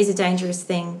knowledge is a dangerous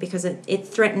thing because it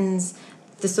threatens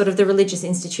the sort of the religious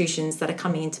institutions that are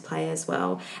coming into play as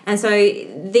well. And so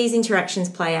these interactions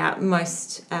play out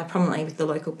most prominently with the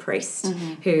local priest,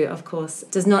 who, of course,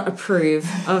 does not approve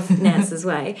of Nance's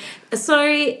way.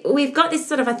 So we've got this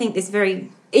sort of, I think, this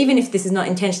very... even if this is not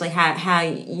intentionally how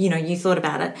you know you thought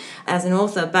about it as an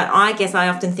author, but I guess I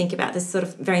often think about this sort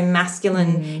of very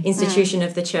masculine institution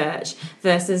of the church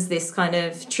versus this kind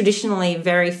of traditionally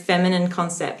very feminine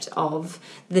concept of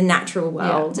the natural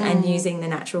world and using the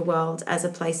natural world as a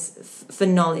place for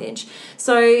knowledge.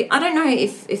 So I don't know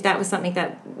if that was something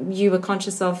that you were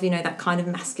conscious of, you know, that kind of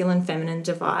masculine feminine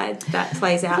divide that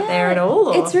plays out there at all.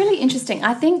 Or? It's really interesting.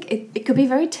 I think it could be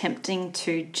very tempting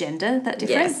to gender that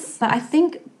difference, Yes. but I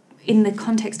think in the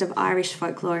context of Irish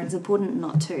folklore, it's important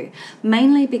not to,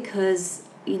 mainly because,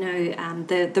 you know,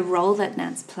 the role that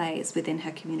Nance plays within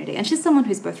her community. And she's someone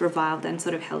who's both reviled and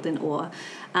sort of held in awe.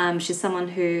 She's someone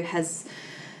who has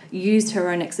used her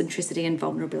own eccentricity and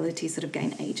vulnerability to sort of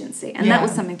gain agency. And that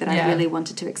was something that I really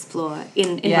wanted to explore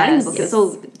in writing the book. It was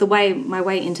all my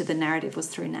way into the narrative was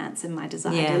through Nance and my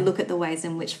desire to look at the ways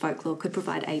in which folklore could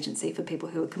provide agency for people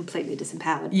who are completely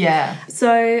disempowered. Yeah.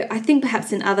 So I think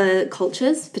perhaps in other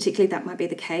cultures, particularly that might be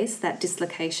the case, that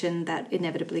dislocation that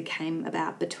inevitably came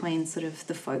about between sort of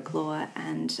the folklore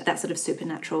and that sort of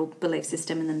supernatural belief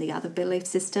system and then the other belief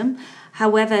system.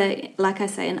 However, like I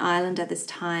say, in Ireland at this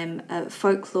time,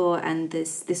 folklore and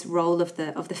this role of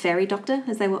the fairy doctor,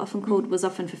 as they were often called, was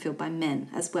often fulfilled by men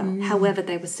as well. However,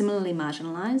 they were similarly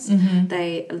marginalised.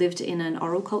 They lived in an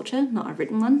oral culture, not a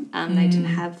written one. They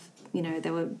didn't have, you know, they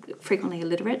were frequently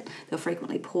illiterate, they were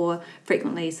frequently poor,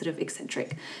 frequently sort of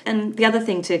eccentric. And the other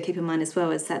thing to keep in mind as well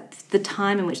is that the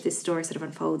time in which this story sort of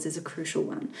unfolds is a crucial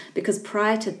one, because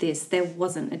prior to this, there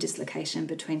wasn't a dislocation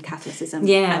between Catholicism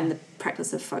and the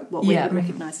practice of what we would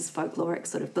recognise as folkloric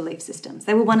sort of belief systems.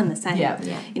 They were one and the same.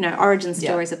 You know, origin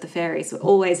stories of the fairies were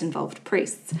always involved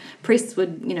priests. Priests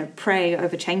would, you know, pray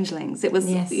over changelings. It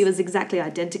was exactly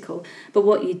identical. But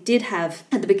what you did have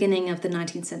at the beginning of the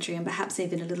 19th century, and perhaps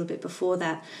even a little bit before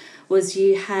that, was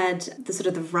you had the sort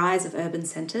of the rise of urban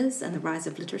centres and the rise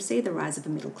of literacy, the rise of a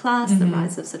middle class, the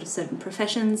rise of sort of certain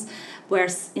professions,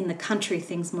 whereas in the country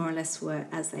things more or less were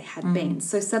as they had been.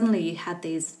 So suddenly you had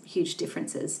these huge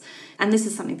differences. And this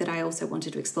is something that I also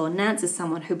wanted to explore. Nance is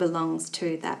someone who belongs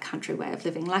to that country way of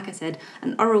living. Like I said,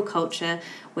 an oral culture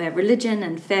where religion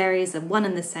and fairies are one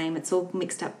and the same. It's all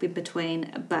mixed up in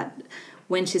between, but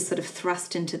when she's sort of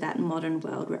thrust into that modern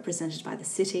world represented by the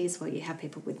cities, where you have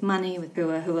people with money who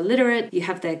are literate, you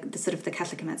have the sort of the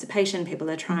Catholic emancipation, people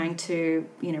are trying to,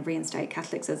 you know, reinstate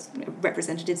Catholics as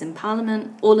representatives in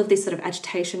Parliament, all of this sort of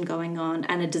agitation going on,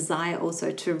 and a desire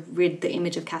also to rid the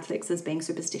image of Catholics as being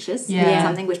superstitious,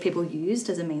 something which people used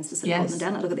as a means to sort of hold them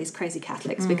down. Like, look at these crazy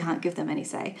Catholics, we can't give them any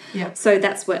say. So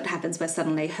that's what happens, where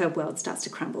suddenly her world starts to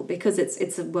crumble, because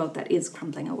it's a world that is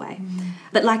crumbling away.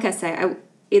 But like I say,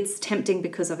 it's tempting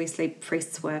because obviously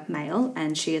priests were male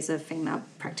and she is a female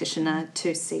practitioner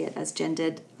to see it as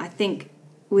gendered. I think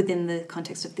within the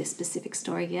context of this specific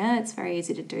story, it's very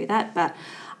easy to do that, but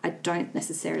I don't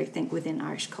necessarily think within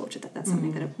Irish culture that's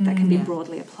something that can be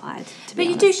broadly applied. But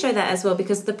you do show that as well,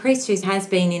 because the priest who has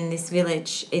been in this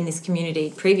village, in this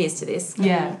community previous to this,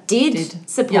 did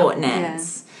support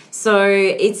Nance. So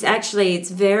it's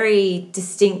very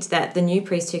distinct that the new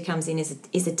priest who comes in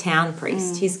is a town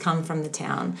priest. He's come from the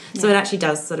town. So it actually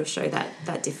does sort of show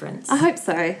that difference. I hope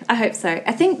so.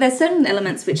 I think there's certain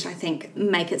elements which I think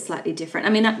make it slightly different. I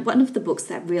mean, one of the books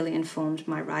that really informed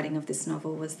my writing of this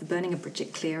novel was The Burning of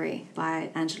Bridget Cleary by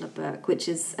Angela Burke, which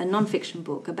is a non-fiction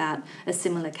book about a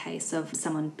similar case of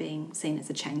someone being seen as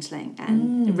a changeling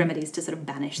and remedies to sort of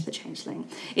banish the changeling.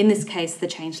 In this case, the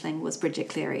changeling was Bridget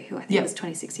Cleary, who I think was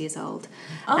 26 years old,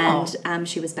 and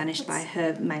she was banished by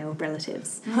her male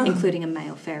relatives, including a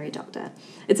male fairy doctor.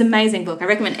 It's an amazing book. I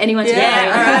recommend anyone to get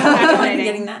it. I'm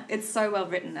getting that. It's so well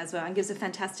written as well, and gives a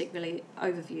fantastic really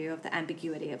overview of the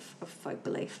ambiguity of folk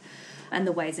belief and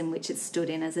the ways in which it stood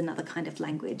in as another kind of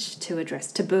language to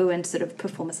address taboo and sort of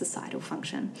perform a societal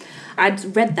function.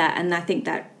 I'd read that, and I think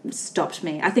that stopped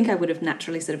me. I think I would have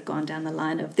naturally sort of gone down the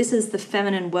line of, this is the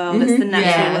feminine world, it's the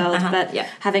natural world, but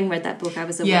having read that book, I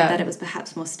was aware that it was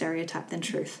perhaps more stereotype than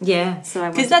truth. Yeah. So I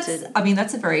Because wanted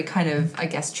that's a very kind of, I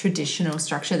guess, traditional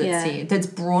structure Yeah. that's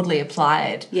broadly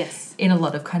applied. Yes. In a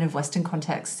lot of kind of Western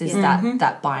contexts, is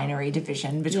that binary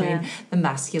division between Yeah. the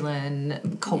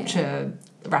masculine culture,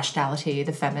 rationality,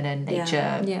 the feminine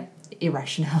nature, Yeah.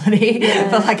 irrationality,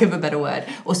 for lack of a better word,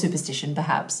 or superstition,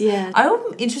 perhaps. Yeah. I'm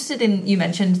interested in, you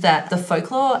mentioned that the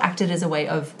folklore acted as a way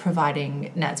of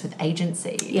providing Nance with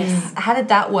agency. Yes. How did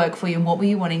that work for you, and what were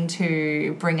you wanting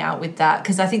to bring out with that?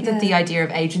 Because I think that the Yeah. idea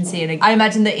of agency, and I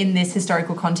imagine that in this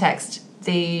historical context,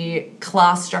 the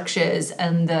class structures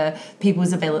and the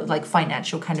people's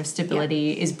financial kind of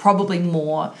stability is probably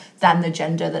more than the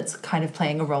gender that's kind of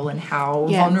playing a role in how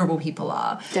vulnerable people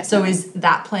are. Definitely. So is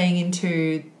that playing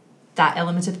into that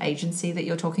element of agency that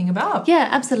you're talking about? Yeah,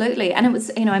 absolutely. And it was,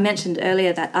 I mentioned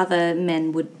earlier that other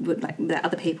men would like, that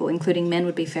other people, including men,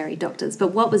 would be fairy doctors. But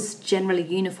what was generally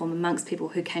uniform amongst people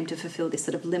who came to fulfill this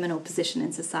sort of liminal position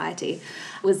in society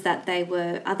was that they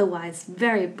were otherwise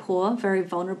very poor, very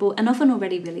vulnerable, and often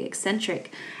already really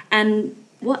eccentric. And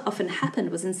what often happened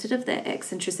was, instead of their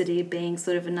eccentricity being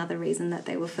sort of another reason that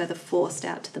they were further forced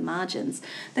out to the margins,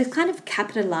 they kind of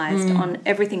capitalised on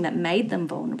everything that made them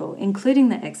vulnerable, including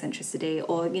their eccentricity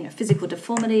or, physical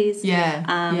deformities,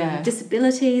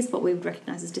 disabilities, what we would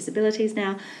recognise as disabilities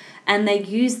now. And they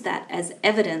used that as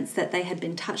evidence that they had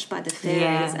been touched by the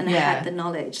fairies and had the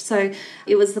knowledge. So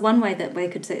it was the one way that we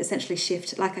could essentially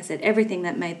shift, like I said, everything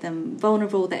that made them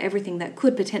vulnerable, that everything that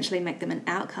could potentially make them an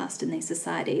outcast in these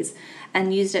societies,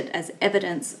 and used it as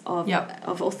evidence of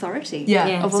authority, of So I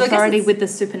guess authority with the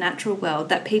supernatural world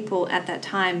that people at that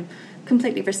time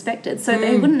completely respected. So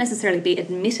they wouldn't necessarily be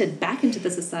admitted back into the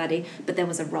society, but there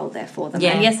was a role there for them.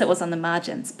 Yeah. And yes, it was on the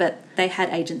margins, but they had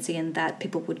agency in that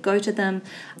people would go to them.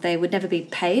 They would never be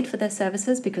paid for their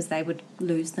services because they would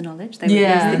lose the knowledge. They would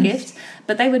lose the gift.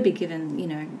 But they would be given,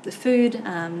 the food,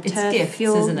 It's turf, gifts,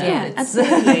 fuel. isn't it? Yeah, It's-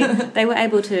 absolutely. They were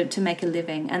able to make a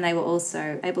living, and they were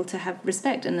also able to have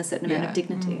respect and a certain amount of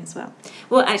dignity as well.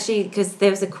 Well, actually, because there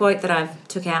was a quote that I've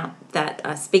took out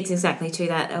that speaks exactly to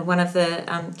that. One of the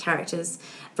characters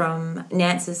from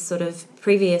Nance's sort of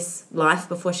previous life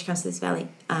before she comes to this valley,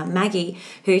 Maggie,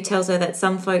 who tells her that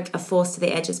some folk are forced to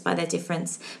the edges by their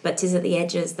difference, but 'tis at the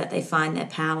edges that they find their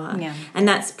power. Yeah. And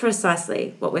that's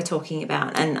precisely what we're talking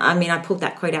about. And I mean, I pulled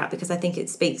that quote out because I think it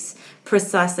speaks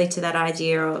precisely to that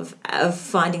idea of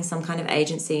finding some kind of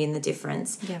agency in the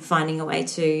difference, finding a way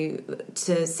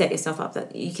to set yourself up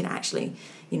that you can actually,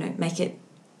 make it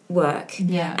work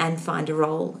and find a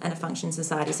role and a function in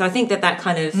society. So I think that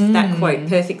kind of that quote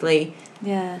perfectly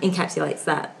encapsulates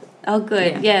that. Oh,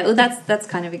 good. Yeah. Well, that's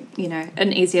kind of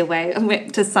an easier way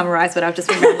to summarise what I've just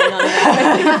been rambling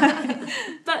on about.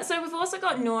 But so we've also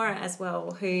got Nora as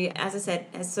well, who, as I said,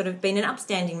 has sort of been an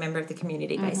upstanding member of the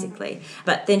community, basically.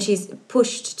 But then she's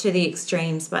pushed to the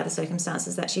extremes by the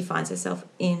circumstances that she finds herself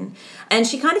in. And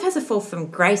she kind of has a fall from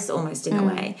grace almost in a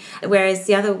way, whereas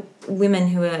the other women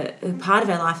who part of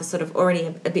her life are sort of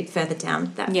already a bit further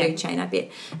down that food chain a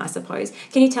bit, I suppose.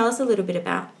 Can you tell us a little bit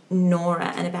about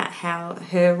Nora and about how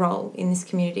her role in this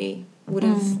community would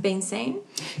have been seen?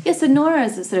 Yeah, so Nora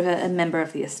is a sort of a member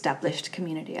of the established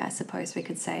community, I suppose we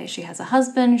could say. She has a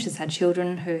husband, she's had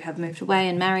children who have moved away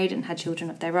and married and had children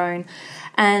of their own.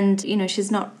 And,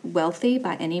 she's not wealthy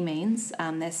by any means.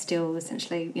 They're still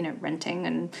essentially, renting,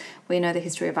 and we know the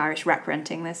history of Irish rack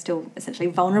renting. They're still essentially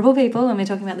vulnerable people, and we're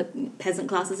talking about the peasant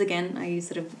classes again. I use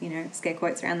sort of, scare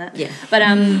quotes around that. Yeah.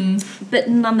 But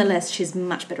nonetheless, she's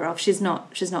much better off. She's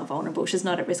not vulnerable. She's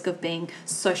not at risk of being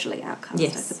socially outcast, I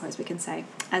suppose we can say,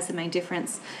 as the main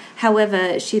difference.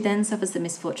 However, she then suffers the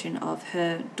misfortune of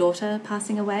her daughter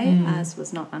passing away, as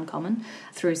was not uncommon.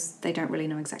 They don't really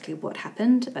know exactly what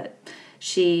happened, but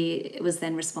she was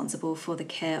then responsible for the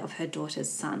care of her daughter's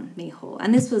son, Micheál.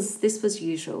 And this was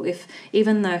usual.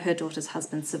 Even though her daughter's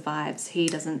husband survives, he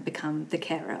doesn't become the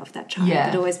carer of that child. Yeah.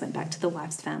 It always went back to the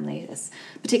wife's family,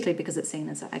 particularly because it's seen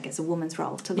as, a woman's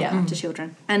role to look after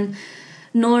children. And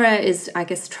Nora is,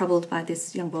 troubled by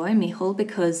this young boy, Micheál,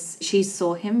 because she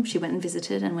saw him. She went and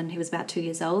visited, and when he was about 2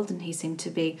 years old, and he seemed to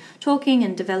be talking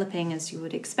and developing as you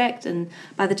would expect. And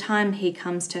by the time he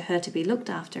comes to her to be looked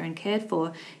after and cared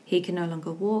for, he can no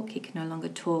longer walk, he can no longer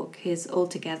talk. He's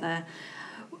altogether,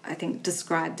 I think,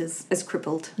 described as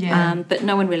crippled. Yeah. But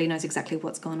no one really knows exactly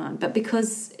what's going on. But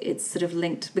because it's sort of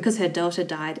linked, because her daughter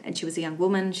died and she was a young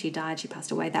woman, she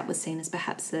passed away, that was seen as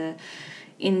perhaps a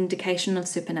indication of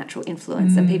supernatural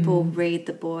influence, and people read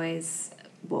the boy's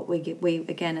what we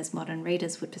again as modern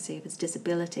readers would perceive as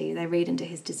disability. They read into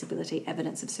his disability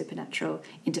evidence of supernatural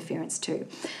interference too,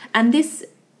 and this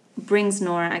brings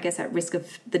Nora, I guess, at risk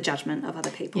of the judgment of other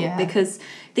people, Yeah. because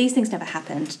these things never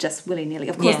happened just willy-nilly.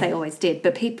 Of course, Yeah. they always did,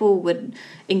 but people would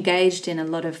engaged in a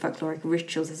lot of folkloric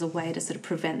rituals as a way to sort of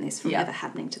prevent this from Yeah. ever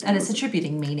happening to them. And it's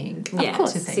attributing meaning Yeah, to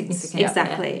course, things. significant.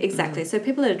 Yeah. Exactly. So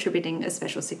people are attributing a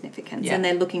special significance, Yeah. and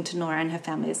they're looking to Nora and her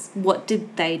family as what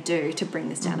did they do to bring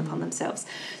this down upon themselves.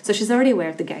 So she's already aware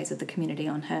of the gaze of the community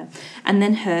on her, and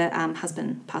then her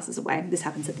husband passes away. This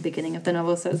happens at the beginning of the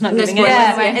novel, so it's not No giving it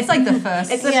spoilers. away. Yeah, it's like the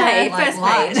first. It's the page, like, first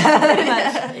line. page. Pretty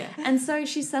much. And so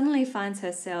she suddenly finds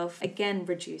herself again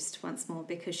reduced once more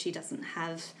because she doesn't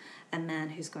have a man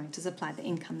who's going to supply the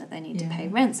income that they need to Yeah. pay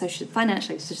rent. So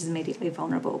financially, she's immediately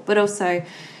vulnerable. But also,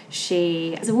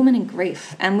 she is a woman in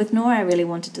grief. And with Nora, I really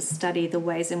wanted to study the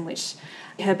ways in which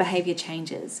her behaviour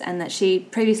changes, and that she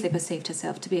previously perceived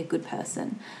herself to be a good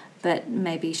person, but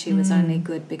maybe she was only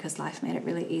good because life made it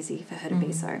really easy for her to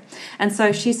be so. And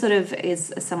so she sort of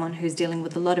is someone who's dealing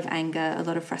with a lot of anger, a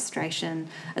lot of frustration,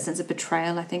 a sense of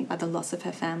betrayal, I think, by the loss of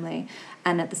her family,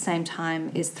 and at the same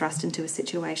time is thrust into a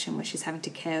situation where she's having to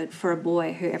care for a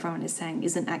boy who everyone is saying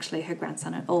isn't actually her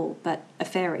grandson at all, but a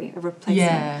fairy, a replacement,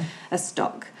 Yeah. a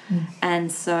stock. And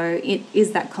so it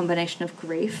is that combination of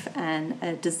grief and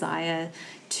a desire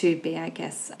to be, I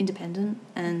guess, independent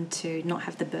and to not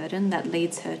have the burden that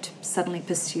leads her to suddenly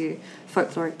pursue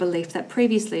folkloric belief that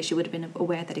previously she would have been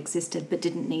aware that existed but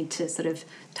didn't need to sort of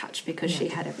touch because she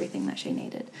had everything that she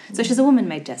needed. So she's a woman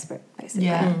made desperate, basically.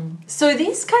 Yeah. So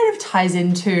this kind of ties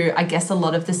into, I guess, a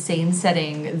lot of the scene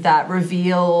setting that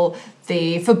reveal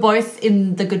for both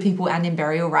in The Good People and in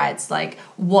Burial Rites, like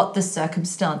what the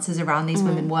circumstances around these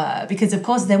women were. Because, of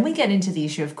course, then we get into the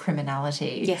issue of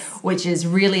criminality, Yes. which is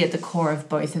really at the core of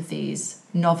both of these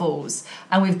novels.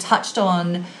 And we've touched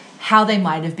on how they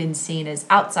might have been seen as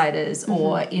outsiders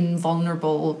or in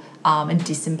vulnerable and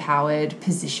disempowered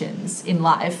positions in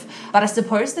life. But I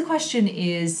suppose the question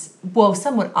is, well,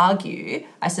 some would argue,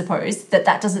 I suppose,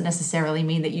 that doesn't necessarily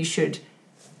mean that you should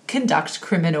conduct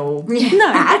criminal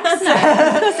acts.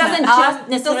 Doesn't just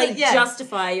necessarily doesn't- yeah.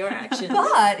 justify your actions.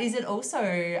 But is it also,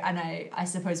 and I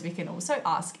suppose we can also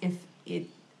ask if it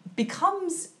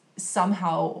becomes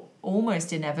somehow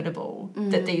almost inevitable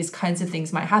that these kinds of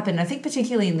things might happen. I think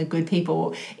particularly in The Good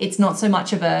People, it's not so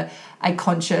much of a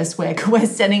conscious we're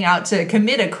setting out to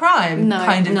commit a crime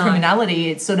kind of criminality.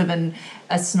 It's sort of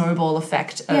a snowball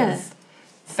effect of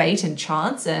fate and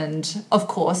chance, and of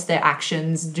course their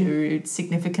actions do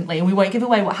significantly, and we won't give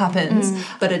away what happens,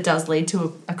 but it does lead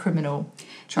to a criminal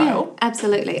trial. Yeah,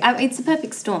 absolutely. It's a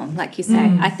perfect storm, like you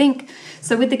say. I think,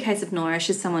 so with the case of Nora,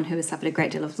 she's someone who has suffered a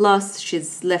great deal of loss.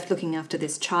 She's left looking after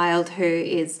this child who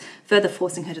is further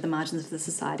forcing her to the margins of the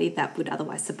society that would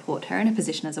otherwise support her in a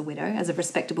position as a widow, as a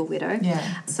respectable widow.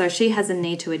 Yeah. So she has a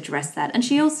need to address that. And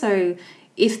she also,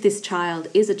 if this child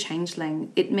is a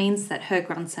changeling, it means that her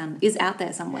grandson is out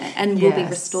there somewhere and will be Yes.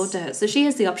 restored to her. So she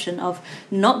has the option of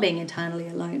not being entirely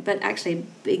alone, but actually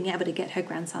being able to get her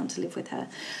grandson to live with her.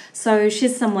 So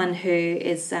she's someone who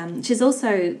is, she's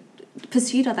also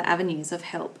pursued other avenues of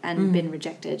help and been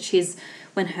rejected.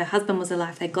 When her husband was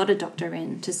alive, they got a doctor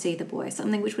in to see the boy,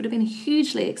 something which would have been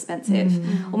hugely expensive,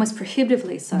 almost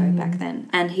prohibitively so back then.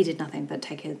 And he did nothing but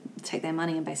take their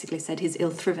money and basically said he's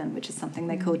ill-thriven, which is something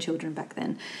they called children back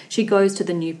then. She goes to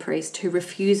the new priest who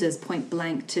refuses point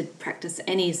blank to practice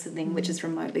anything which is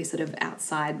remotely sort of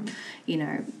outside,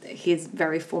 his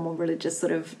very formal religious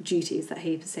sort of duties that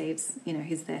he perceives,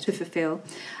 he's there to fulfill.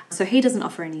 So he doesn't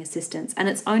offer any assistance, and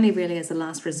it's only really as a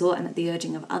last resort and at the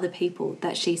urging of other people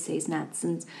that she sees Nance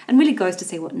and really goes to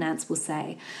see what Nance will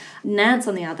say. Nance,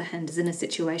 on the other hand, is in a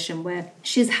situation where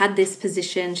she's had this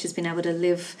position, she's been able to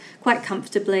live quite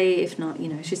comfortably, if not,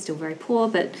 she's still very poor,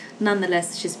 but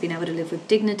nonetheless she's been able to live with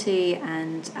dignity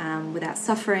and without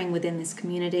suffering within this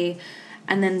community.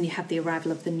 And then you have the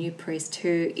arrival of the new priest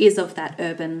who is of that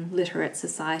urban literate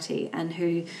society and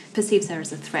who perceives her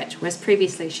as a threat, whereas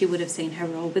previously she would have seen her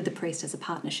role with the priest as a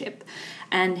partnership.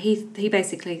 And he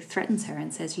basically threatens her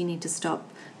and says, you need to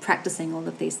stop practicing all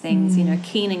of these things,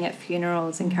 keening at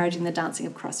funerals, encouraging the dancing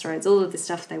of crossroads, all of the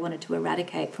stuff they wanted to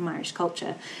eradicate from Irish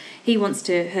culture.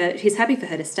 He's happy for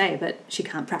her to stay, but she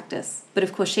can't practice. But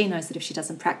of course she knows that if she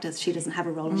doesn't practice, she doesn't have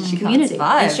a role in the community.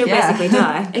 And she'll basically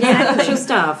die. Exactly. She'll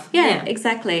starve. Yeah,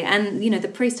 exactly. And, the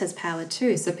priest has power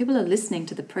too. So people are listening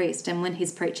to the priest, and when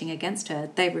he's preaching against her,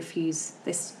 they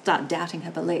start doubting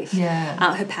her belief,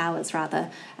 her powers rather,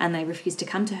 and they refuse to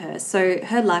come to her. So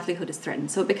her livelihood is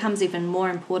threatened. So it becomes even more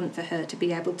important for her to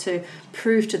be able to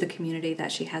prove to the community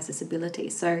that she has this ability.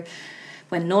 So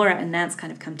when Nora and Nance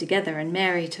kind of come together, and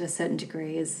Mary to a certain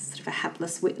degree is sort of a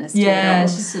hapless witness to Yeah, it all.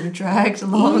 she's sort of dragged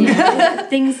along.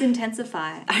 Things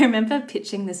intensify. I remember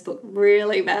pitching this book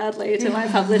really badly to my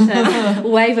publisher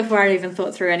way before I even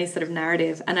thought through any sort of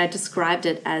narrative, and I described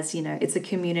it as, you know, it's a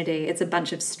community, it's a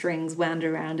bunch of strings wound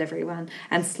around everyone,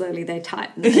 and slowly they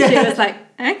tighten. She was like,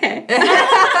 okay.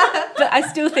 But I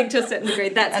still think to a certain degree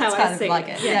that's how kind I of see like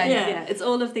it. it. Yeah. Yeah. It's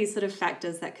all of these sort of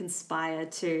factors that conspire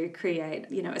to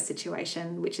create, you know, a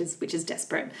situation which is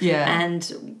desperate. Yeah.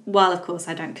 And while of course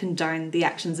I don't condone the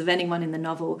actions of anyone in the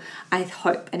novel, I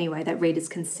hope anyway that readers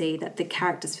can see that the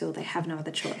characters feel they have no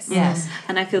other choice. Yes.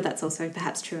 And I feel that's also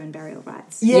perhaps true in Burial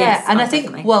Rites. Yeah, Yes, and oh, I think,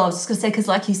 definitely. well, I was just going to say, because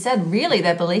like you said, really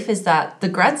their belief is that the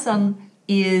grandson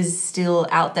is still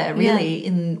out there, really,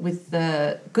 in with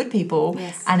the good people,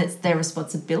 Yes. and it's their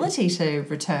responsibility to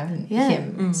return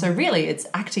him. So really, it's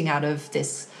acting out of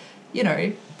this, you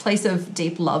know, place of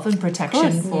deep love and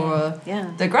protection for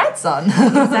Yeah. the grandson.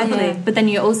 Exactly. But then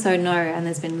you also know, and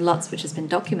there's been lots which has been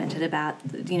documented about,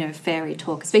 you know, fairy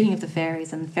talk. Speaking of the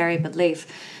fairies and fairy belief,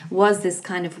 was this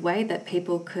kind of way that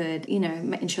people could, you know,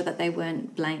 ensure that they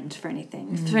weren't blamed for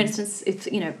anything. For instance, if,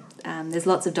 you know, there's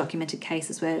lots of documented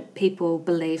cases where people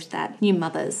believed that new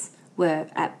mothers were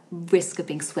at risk of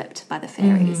being swept by the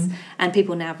fairies. And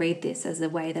people now read this as a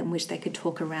way in which they could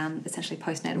talk around essentially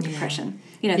postnatal depression.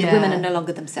 You know, the Yeah. women are no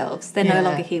longer themselves. They're Yeah. no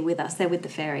longer here with us. They're with the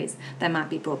fairies. They might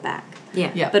be brought back.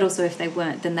 Yeah. Yeah. But also if they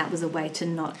weren't, then that was a way to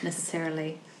not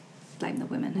necessarily blame the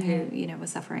women who, you know, were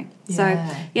suffering. So,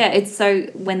 it's so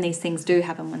when these things do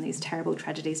happen, when these terrible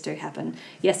tragedies do happen,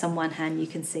 yes, on one hand you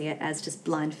can see it as just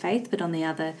blind faith, but on the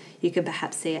other you can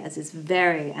perhaps see it as this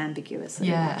very ambiguous sort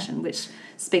of action, which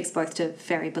speaks both to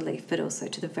fairy belief but also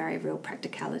to the very real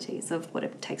practicalities of what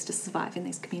it takes to survive in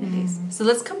these communities. So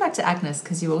let's come back to Agnes,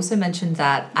 because you also mentioned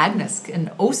that Agnes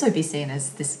can also be seen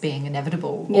as this being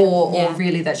inevitable, or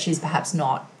really that she's perhaps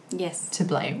not Yes. to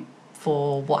blame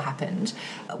for what happened.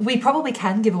 We probably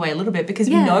can give away a little bit because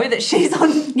we Yeah. know that she's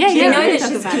on. Yeah, You yeah. know we that talk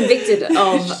she's about it. convicted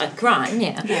of a crime,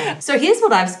 yeah. So here's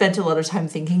what I've spent a lot of time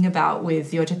thinking about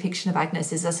with your depiction of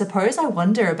Agnes is I suppose I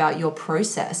wonder about your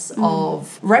process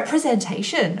of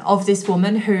representation of this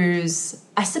woman whose,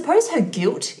 I suppose her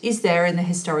guilt is there in the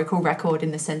historical record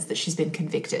in the sense that she's been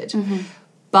convicted.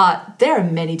 But there are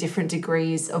many different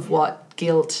degrees of what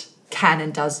guilt can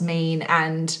and does mean,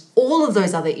 and all of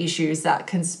those other issues that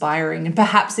conspiring, and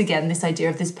perhaps again this idea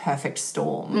of this perfect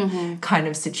storm kind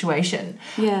of situation.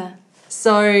 Yeah.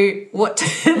 So what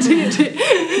do you do?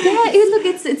 Look,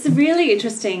 it's really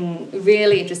interesting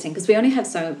because we only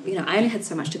have I only had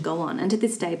so much to go on, and to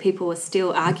this day people were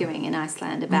still arguing in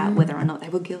Iceland about whether or not they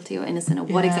were guilty or innocent, or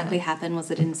what exactly happened.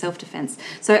 Was it in self-defense?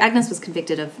 So Agnes was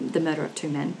convicted of the murder of two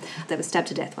men. They were stabbed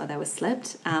to death while they were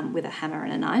slept with a hammer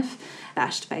and a knife,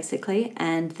 bashed basically,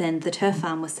 and then the turf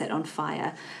farm was set on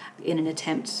fire in an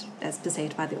attempt, as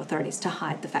perceived by the authorities, to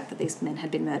hide the fact that these men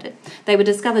had been murdered. They were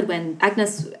discovered when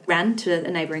Agnes ran to a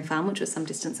neighbouring farm, which was some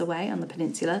distance away on the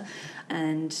peninsula,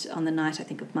 and on the night, I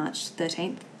think, of March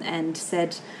 13th, and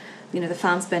said, you know, the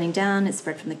farm's burning down, it's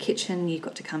spread from the kitchen, you've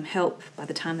got to come help. By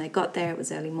the time they got there, it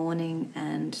was early morning,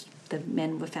 and the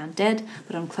men were found dead,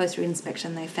 but on closer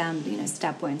inspection, they found, you know,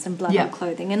 stab wounds and blood on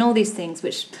clothing, and all these things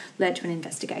which led to an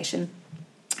investigation.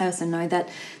 I also know that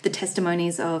the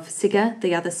testimonies of Sigga,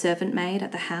 the other servant maid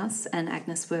at the house, and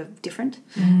Agnes were different.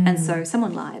 And so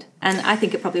someone lied. And I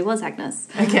think it probably was Agnes.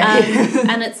 Okay.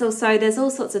 And it's also, there's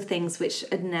all sorts of things which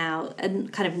are now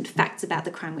kind of facts about the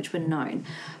crime which were known.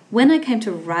 When I came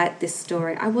to write this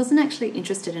story, I wasn't actually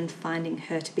interested in finding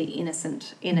her to be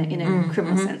innocent in a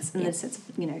criminal sense, in the sense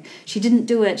of, you know, she didn't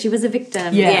do it, she was a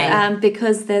victim.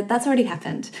 Because that's already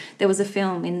happened. There was a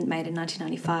film made in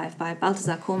 1995 by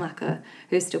Balthazar Kormacher,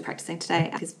 who's still practicing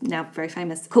today, who's now very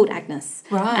famous, called Agnes.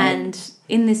 Right. And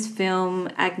in this film,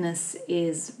 Agnes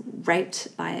is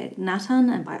raped by Nathan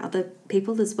and by other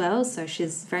people as well, so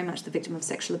she's very much the victim of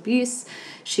sexual abuse.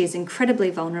 She's incredibly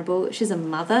vulnerable. She's a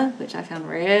mother, which I found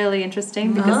really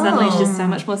interesting because suddenly she's so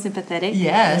much more sympathetic.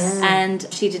 Yes. And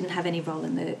she didn't have any role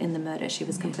in the murder. She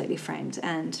was completely framed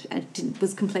and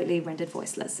was completely rendered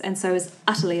voiceless, and so is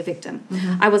utterly a victim.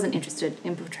 I wasn't interested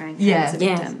in portraying her as a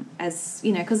victim, as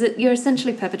you know, because you're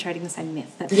essentially perpetrating the same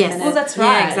myth that women Well, are that's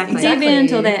right. Yeah, exactly.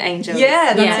 deviant or they're angels.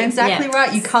 Yeah, that's Yeah. exactly Yeah.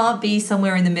 right. You can't be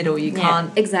somewhere in the middle. You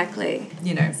can't, Exactly.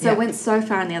 you know. So it went so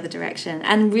far in the other direction.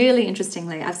 And really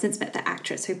interestingly, I've since met the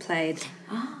actress who played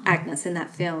Agnes in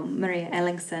that film, Maria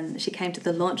Ellingson. She came to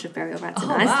the launch of Burial Rites in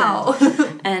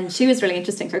Iceland. And she was really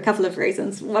interesting for a couple of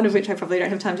reasons, one of which I probably don't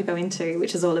have time to go into,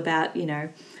 which is all about, you know,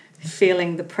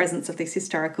 feeling the presence of these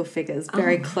historical figures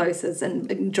very close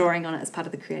and drawing on it as part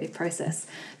of the creative process.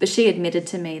 But she admitted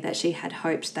to me that she had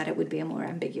hoped that it would be a more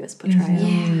ambiguous portrayal.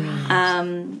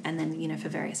 And then, for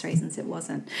various reasons it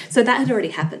wasn't. So that had already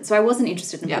happened. So I wasn't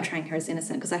interested in portraying her as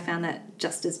innocent because I found that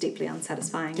just as deeply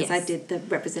unsatisfying as I did the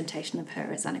representation of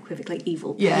her as unequivocally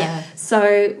evil.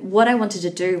 So what I wanted to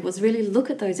do was really look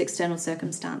at those external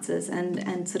circumstances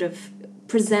and sort of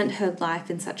present her life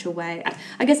in such a way.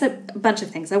 I guess a bunch of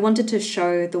things. I wanted to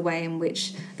show the way in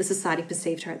which the society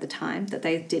perceived her at the time, that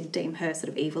they did deem her sort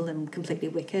of evil and completely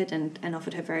wicked and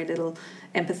offered her very little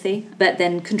empathy, but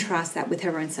then contrast that with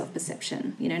her own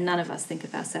self-perception. None of us think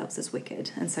of ourselves as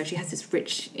wicked, and so she has this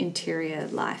rich interior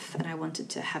life, and I wanted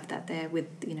to have that there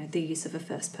with, the use of a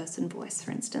first-person voice,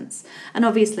 for instance, and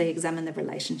obviously examine the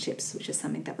relationships, which is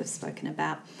something that we've spoken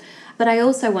about. But I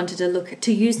also wanted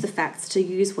to use the facts, to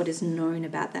use what is known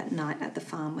about that night at the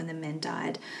farm when the men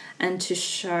died, and to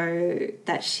show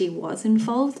that she was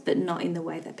involved, but not in the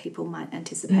way that people might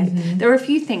anticipate. There are a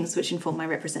few things which inform my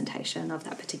representation of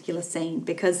that particular scene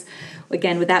because,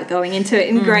 again, without going into it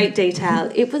in great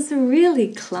detail, it was a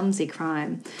really clumsy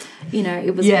crime.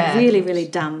 It was really, really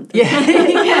dumb.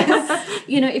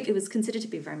 It was considered to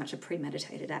be very much a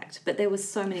premeditated act, but there were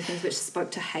so many things which spoke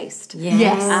to haste.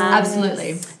 Yes,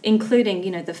 absolutely. Including,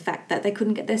 the fact that they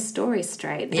couldn't get their story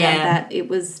straight. And that it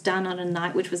was done on a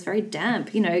night which was very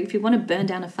damp. If you want to burn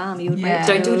down a farm, you would wait.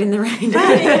 Don't do it in the rain.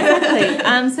 Right,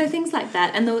 exactly. So things like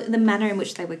that. And the manner in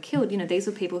which they were killed. These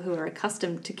were people who were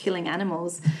accustomed to killing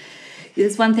animals.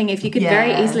 There's one thing, if you could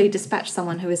very easily dispatch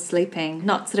someone who is sleeping,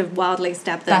 not sort of wildly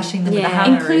stab them. Bashing them with a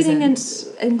hammer.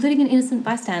 Including an innocent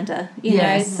bystander, you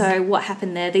know. So what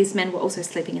happened there, these men were also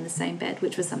sleeping in the same bed,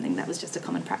 which was something that was just a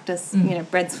common practice.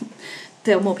 Beds,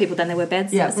 there were more people than there were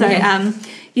beds. Yeah. So,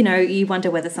 you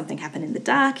wonder whether something happened in the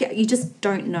dark. You just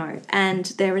don't know. And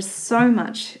there is so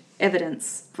much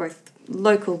evidence, both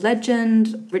local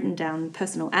legend, written down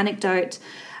personal anecdote,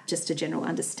 just a general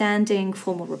understanding,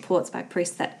 formal reports by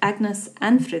priests that Agnes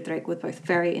and Friedrich were both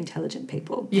very intelligent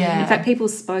people. Yeah. In fact, people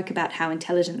spoke about how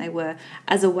intelligent they were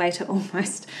as a way to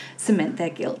almost cement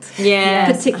their guilt.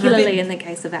 Yeah. Particularly in the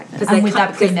case of Agnes. And with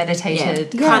that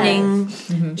premeditated cunning.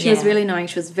 She was really knowing.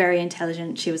 She was very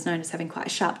intelligent. She was known as having quite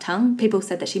a sharp tongue. People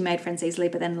said that she made friends easily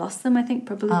but then lost them, I think,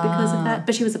 probably because of that.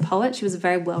 But she was a poet. She was a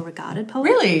very well-regarded poet.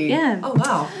 Really? Yeah. Oh,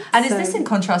 wow. And is this in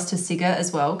contrast to Sigga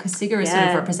as well? Because Sigga is sort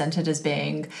of represented as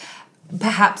being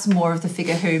perhaps more of the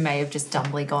figure who may have just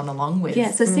dumbly gone along with.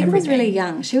 Yeah, so Sigga was really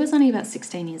young. She was only about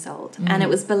 16 years old. And it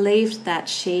was believed that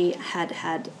she had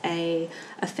had a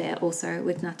affair also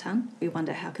with Nathan. We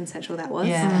wonder how consensual that was.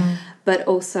 Yeah. But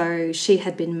also she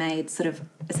had been made sort of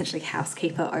essentially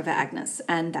housekeeper over Agnes,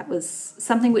 and that was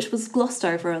something which was glossed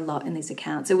over a lot in these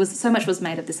accounts. It was so much was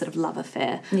made of this sort of love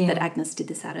affair that Agnes did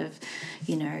this out of,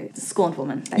 the scorned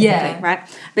woman, basically, right?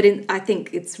 But I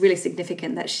think it's really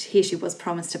significant that here she was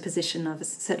promised a position of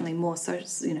certainly more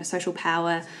social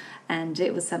power, and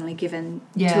it was suddenly given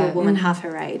to a woman half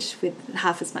her age with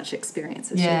half as much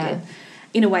experience as she did,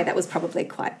 in a way that was probably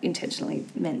quite intentionally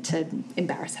meant to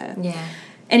embarrass her. Yeah.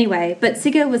 Anyway, but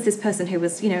Sigga was this person who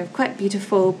was, quite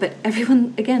beautiful, but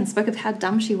everyone, again, spoke of how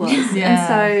dumb she was.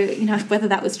 And so, whether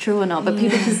that was true or not, but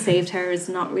people perceived her as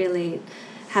not really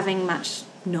having much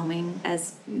knowing,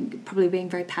 as probably being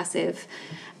very passive.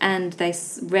 And they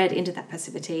read into that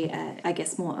passivity, I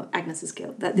guess, more Agnes's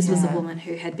guilt, that this was a woman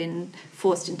who had been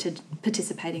forced into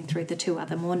participating through the two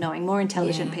other more knowing, more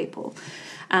intelligent people,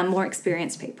 more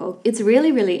experienced people. It's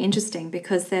really, really interesting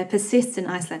because there persists in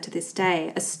Iceland to this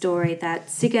day a story that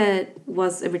Sigga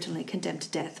was originally condemned to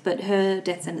death, but her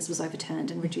death sentence was overturned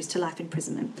and reduced to life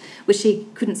imprisonment, which she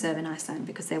couldn't serve in Iceland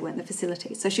because there weren't the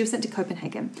facilities. So she was sent to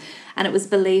Copenhagen, and it was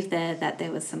believed there that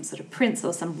there was some sort of prince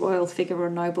or some royal figure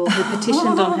or noble who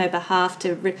petitioned on her behalf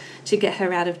to get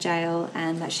her out of jail,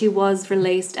 and that she was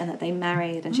released and that they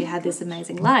married and she had this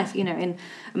amazing life, in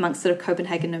amongst sort of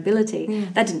Copenhagen nobility.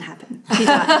 That didn't happen.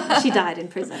 She died in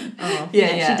prison. She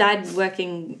died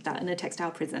working in a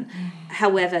textile prison.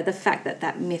 However, the fact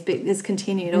that myth has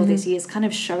continued all these years kind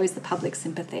of shows the public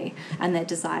sympathy and their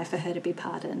desire for her to be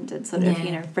pardoned and sort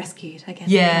of, rescued again.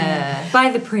 Yeah.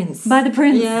 By the prince.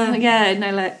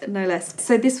 Yeah, no less.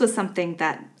 So this was something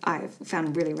that I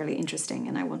found really, really interesting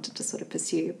and I wanted to sort of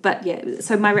pursue. But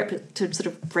so to sort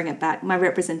of bring it back, my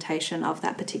representation of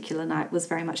that particular night was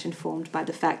very much informed by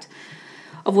the fact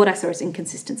of what I saw as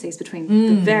inconsistencies between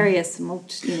the various,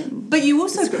 But you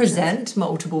also present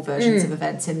multiple versions of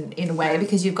events in a way,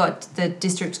 because you've got the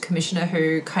district commissioner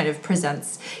who kind of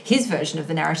presents his version of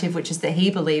the narrative, which is that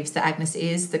he believes that Agnes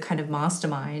is the kind of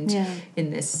mastermind in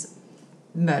this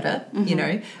murder,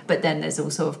 but then there's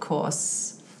also, of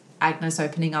course, Agnes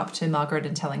opening up to Margaret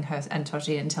and telling her, and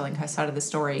Toshi, and telling her side of the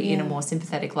story in a more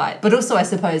sympathetic light. But also, I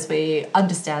suppose we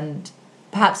understand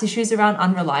perhaps issues around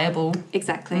unreliable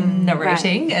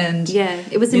narrating. Right. And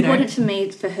it was important to me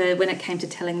for her when it came to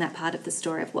telling that part of the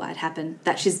story of what had happened,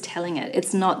 that she's telling it.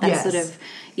 It's not that sort of,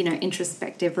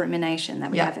 introspective rumination that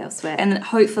we have elsewhere. And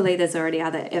hopefully there's already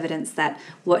other evidence that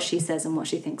what she says and what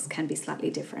she thinks can be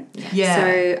slightly different.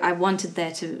 So I wanted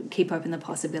there to keep open the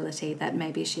possibility that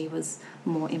maybe she was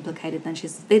more implicated than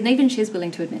even she's willing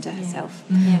to admit to herself.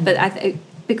 But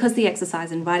because the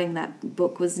exercise in writing that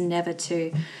book was never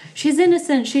she's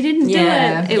innocent, she didn't do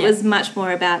it. It was much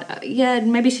more about,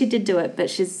 maybe she did do it, but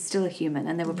she's still a human,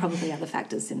 and there were probably other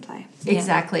factors in play.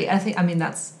 Exactly. I think,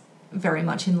 that's very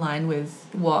much in line with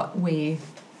what we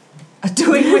are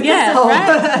doing with this whole,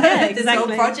 this whole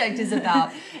project is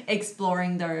about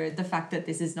exploring the fact that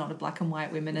this is not a black and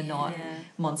white women and not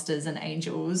monsters and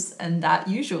angels, and that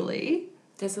usually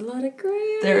there's a lot of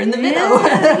grey. They're in the middle.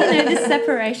 This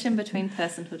separation between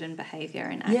personhood and behaviour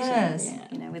and actions. Yes.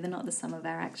 We're not the sum of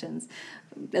our actions,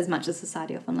 as much as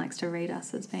society often likes to read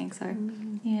us as being so.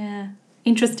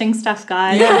 Interesting stuff,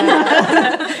 guys.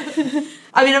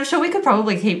 I'm sure we could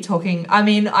probably keep talking.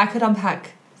 I could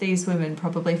unpack these women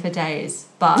probably for days,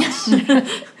 but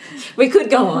we could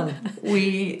go on.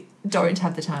 We don't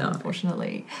have the time,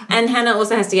 unfortunately. And Hannah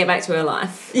also has to get back to her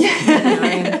life.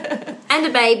 And a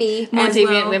baby. More as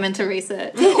deviant well. women to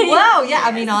research. Wow,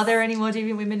 are there any more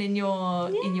deviant women in your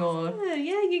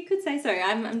Yeah, you could say so.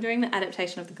 I'm doing the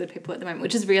adaptation of The Good People at the moment,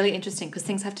 which is really interesting because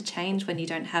things have to change when you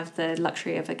don't have the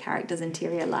luxury of a character's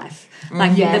interior life,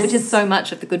 which is so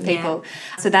much of The Good People.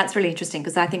 So that's really interesting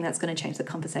because I think that's going to change the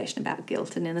conversation about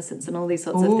guilt and innocence and all these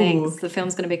sorts of things. The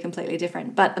film's going to be completely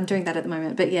different, but I'm doing that at the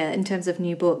moment. But in terms of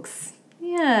new books,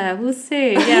 we'll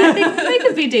see. I think they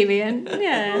could be deviant.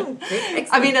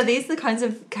 Are these the kinds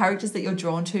of characters that you're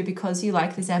drawn to because you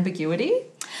like this ambiguity?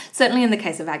 Certainly in the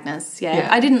case of Agnes,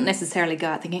 I didn't necessarily go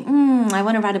out thinking, I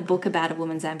want to write a book about a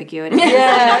woman's ambiguity.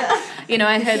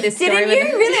 I heard this story. Didn't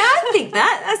you? Really? I think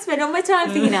that. I spent all my time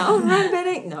thinking, write about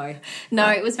it. No,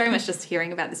 it was very much just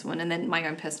hearing about this woman and then my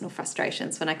own personal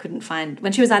frustrations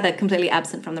when she was either completely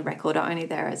absent from the record or only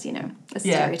there as, a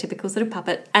stereotypical sort of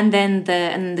puppet. And then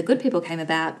the Good People came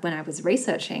about when I was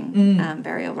researching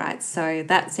burial rites. So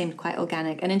that seemed quite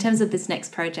organic. And in terms of this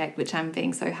next project, which I'm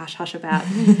being so hush-hush about,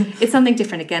 it's something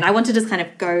different again. I want to just kind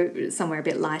of go somewhere a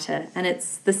bit lighter, and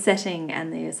it's the setting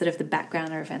and the sort of the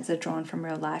background or events are drawn from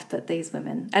real life, but these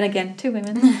women, and again, 2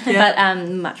 women, but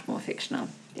much more fictional.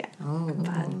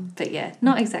 But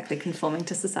not exactly conforming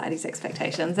to society's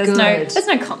expectations. There's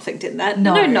no conflict in that.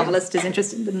 No novelist is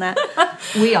interested in that.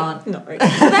 We aren't. No.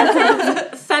 That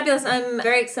sounds fabulous. I'm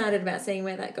very excited about seeing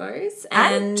where that goes.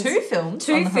 And 2 films.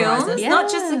 2 films.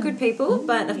 Not just The Good People,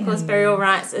 but of course Burial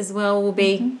Rites as well will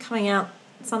be coming out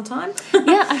sometime.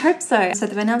 I hope so. So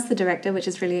they've announced the director, which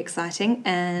is really exciting,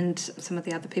 and some of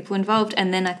the other people involved.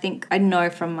 And then I know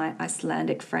from my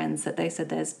Icelandic friends that they said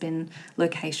there's been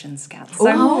location scouts.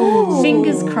 So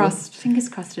fingers crossed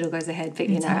it all goes ahead.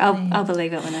 But I'll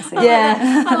believe it when I see it.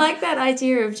 I like that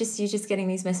idea of just getting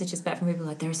these messages back from people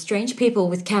like, there are strange people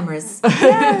with cameras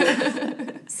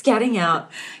scouting out.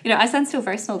 Iceland's still a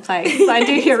very small place. So I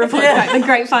do hear reports like the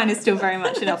grapevine is still very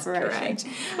much in operation. Correct.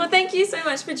 Well, thank you so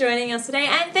much for joining us today,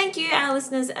 and thank you our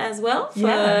listeners as well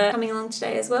for coming along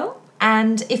today as well.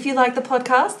 And if you like the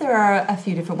podcast, there are a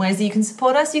few different ways that you can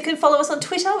support us. You can follow us on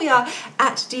Twitter. We are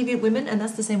 @DeviantWomen, and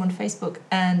that's the same on Facebook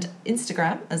and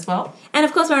Instagram as well. And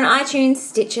of course, we're on iTunes,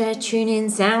 Stitcher, TuneIn,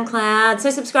 SoundCloud.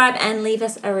 So subscribe and leave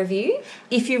us a review.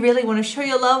 If you really want to show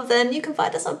your love, then you can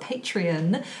find us on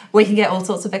Patreon, where you can get all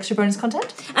sorts of extra bonus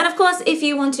content. And of course, if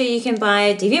you want to, you can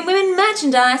buy Deviant Women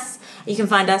merchandise. You can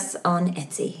find us on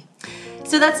Etsy.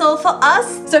 So that's all for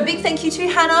us. So big thank you to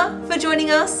Hannah for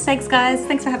joining us. Thanks, guys.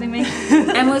 Thanks for having me.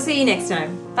 And we'll see you next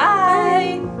time.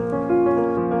 Bye.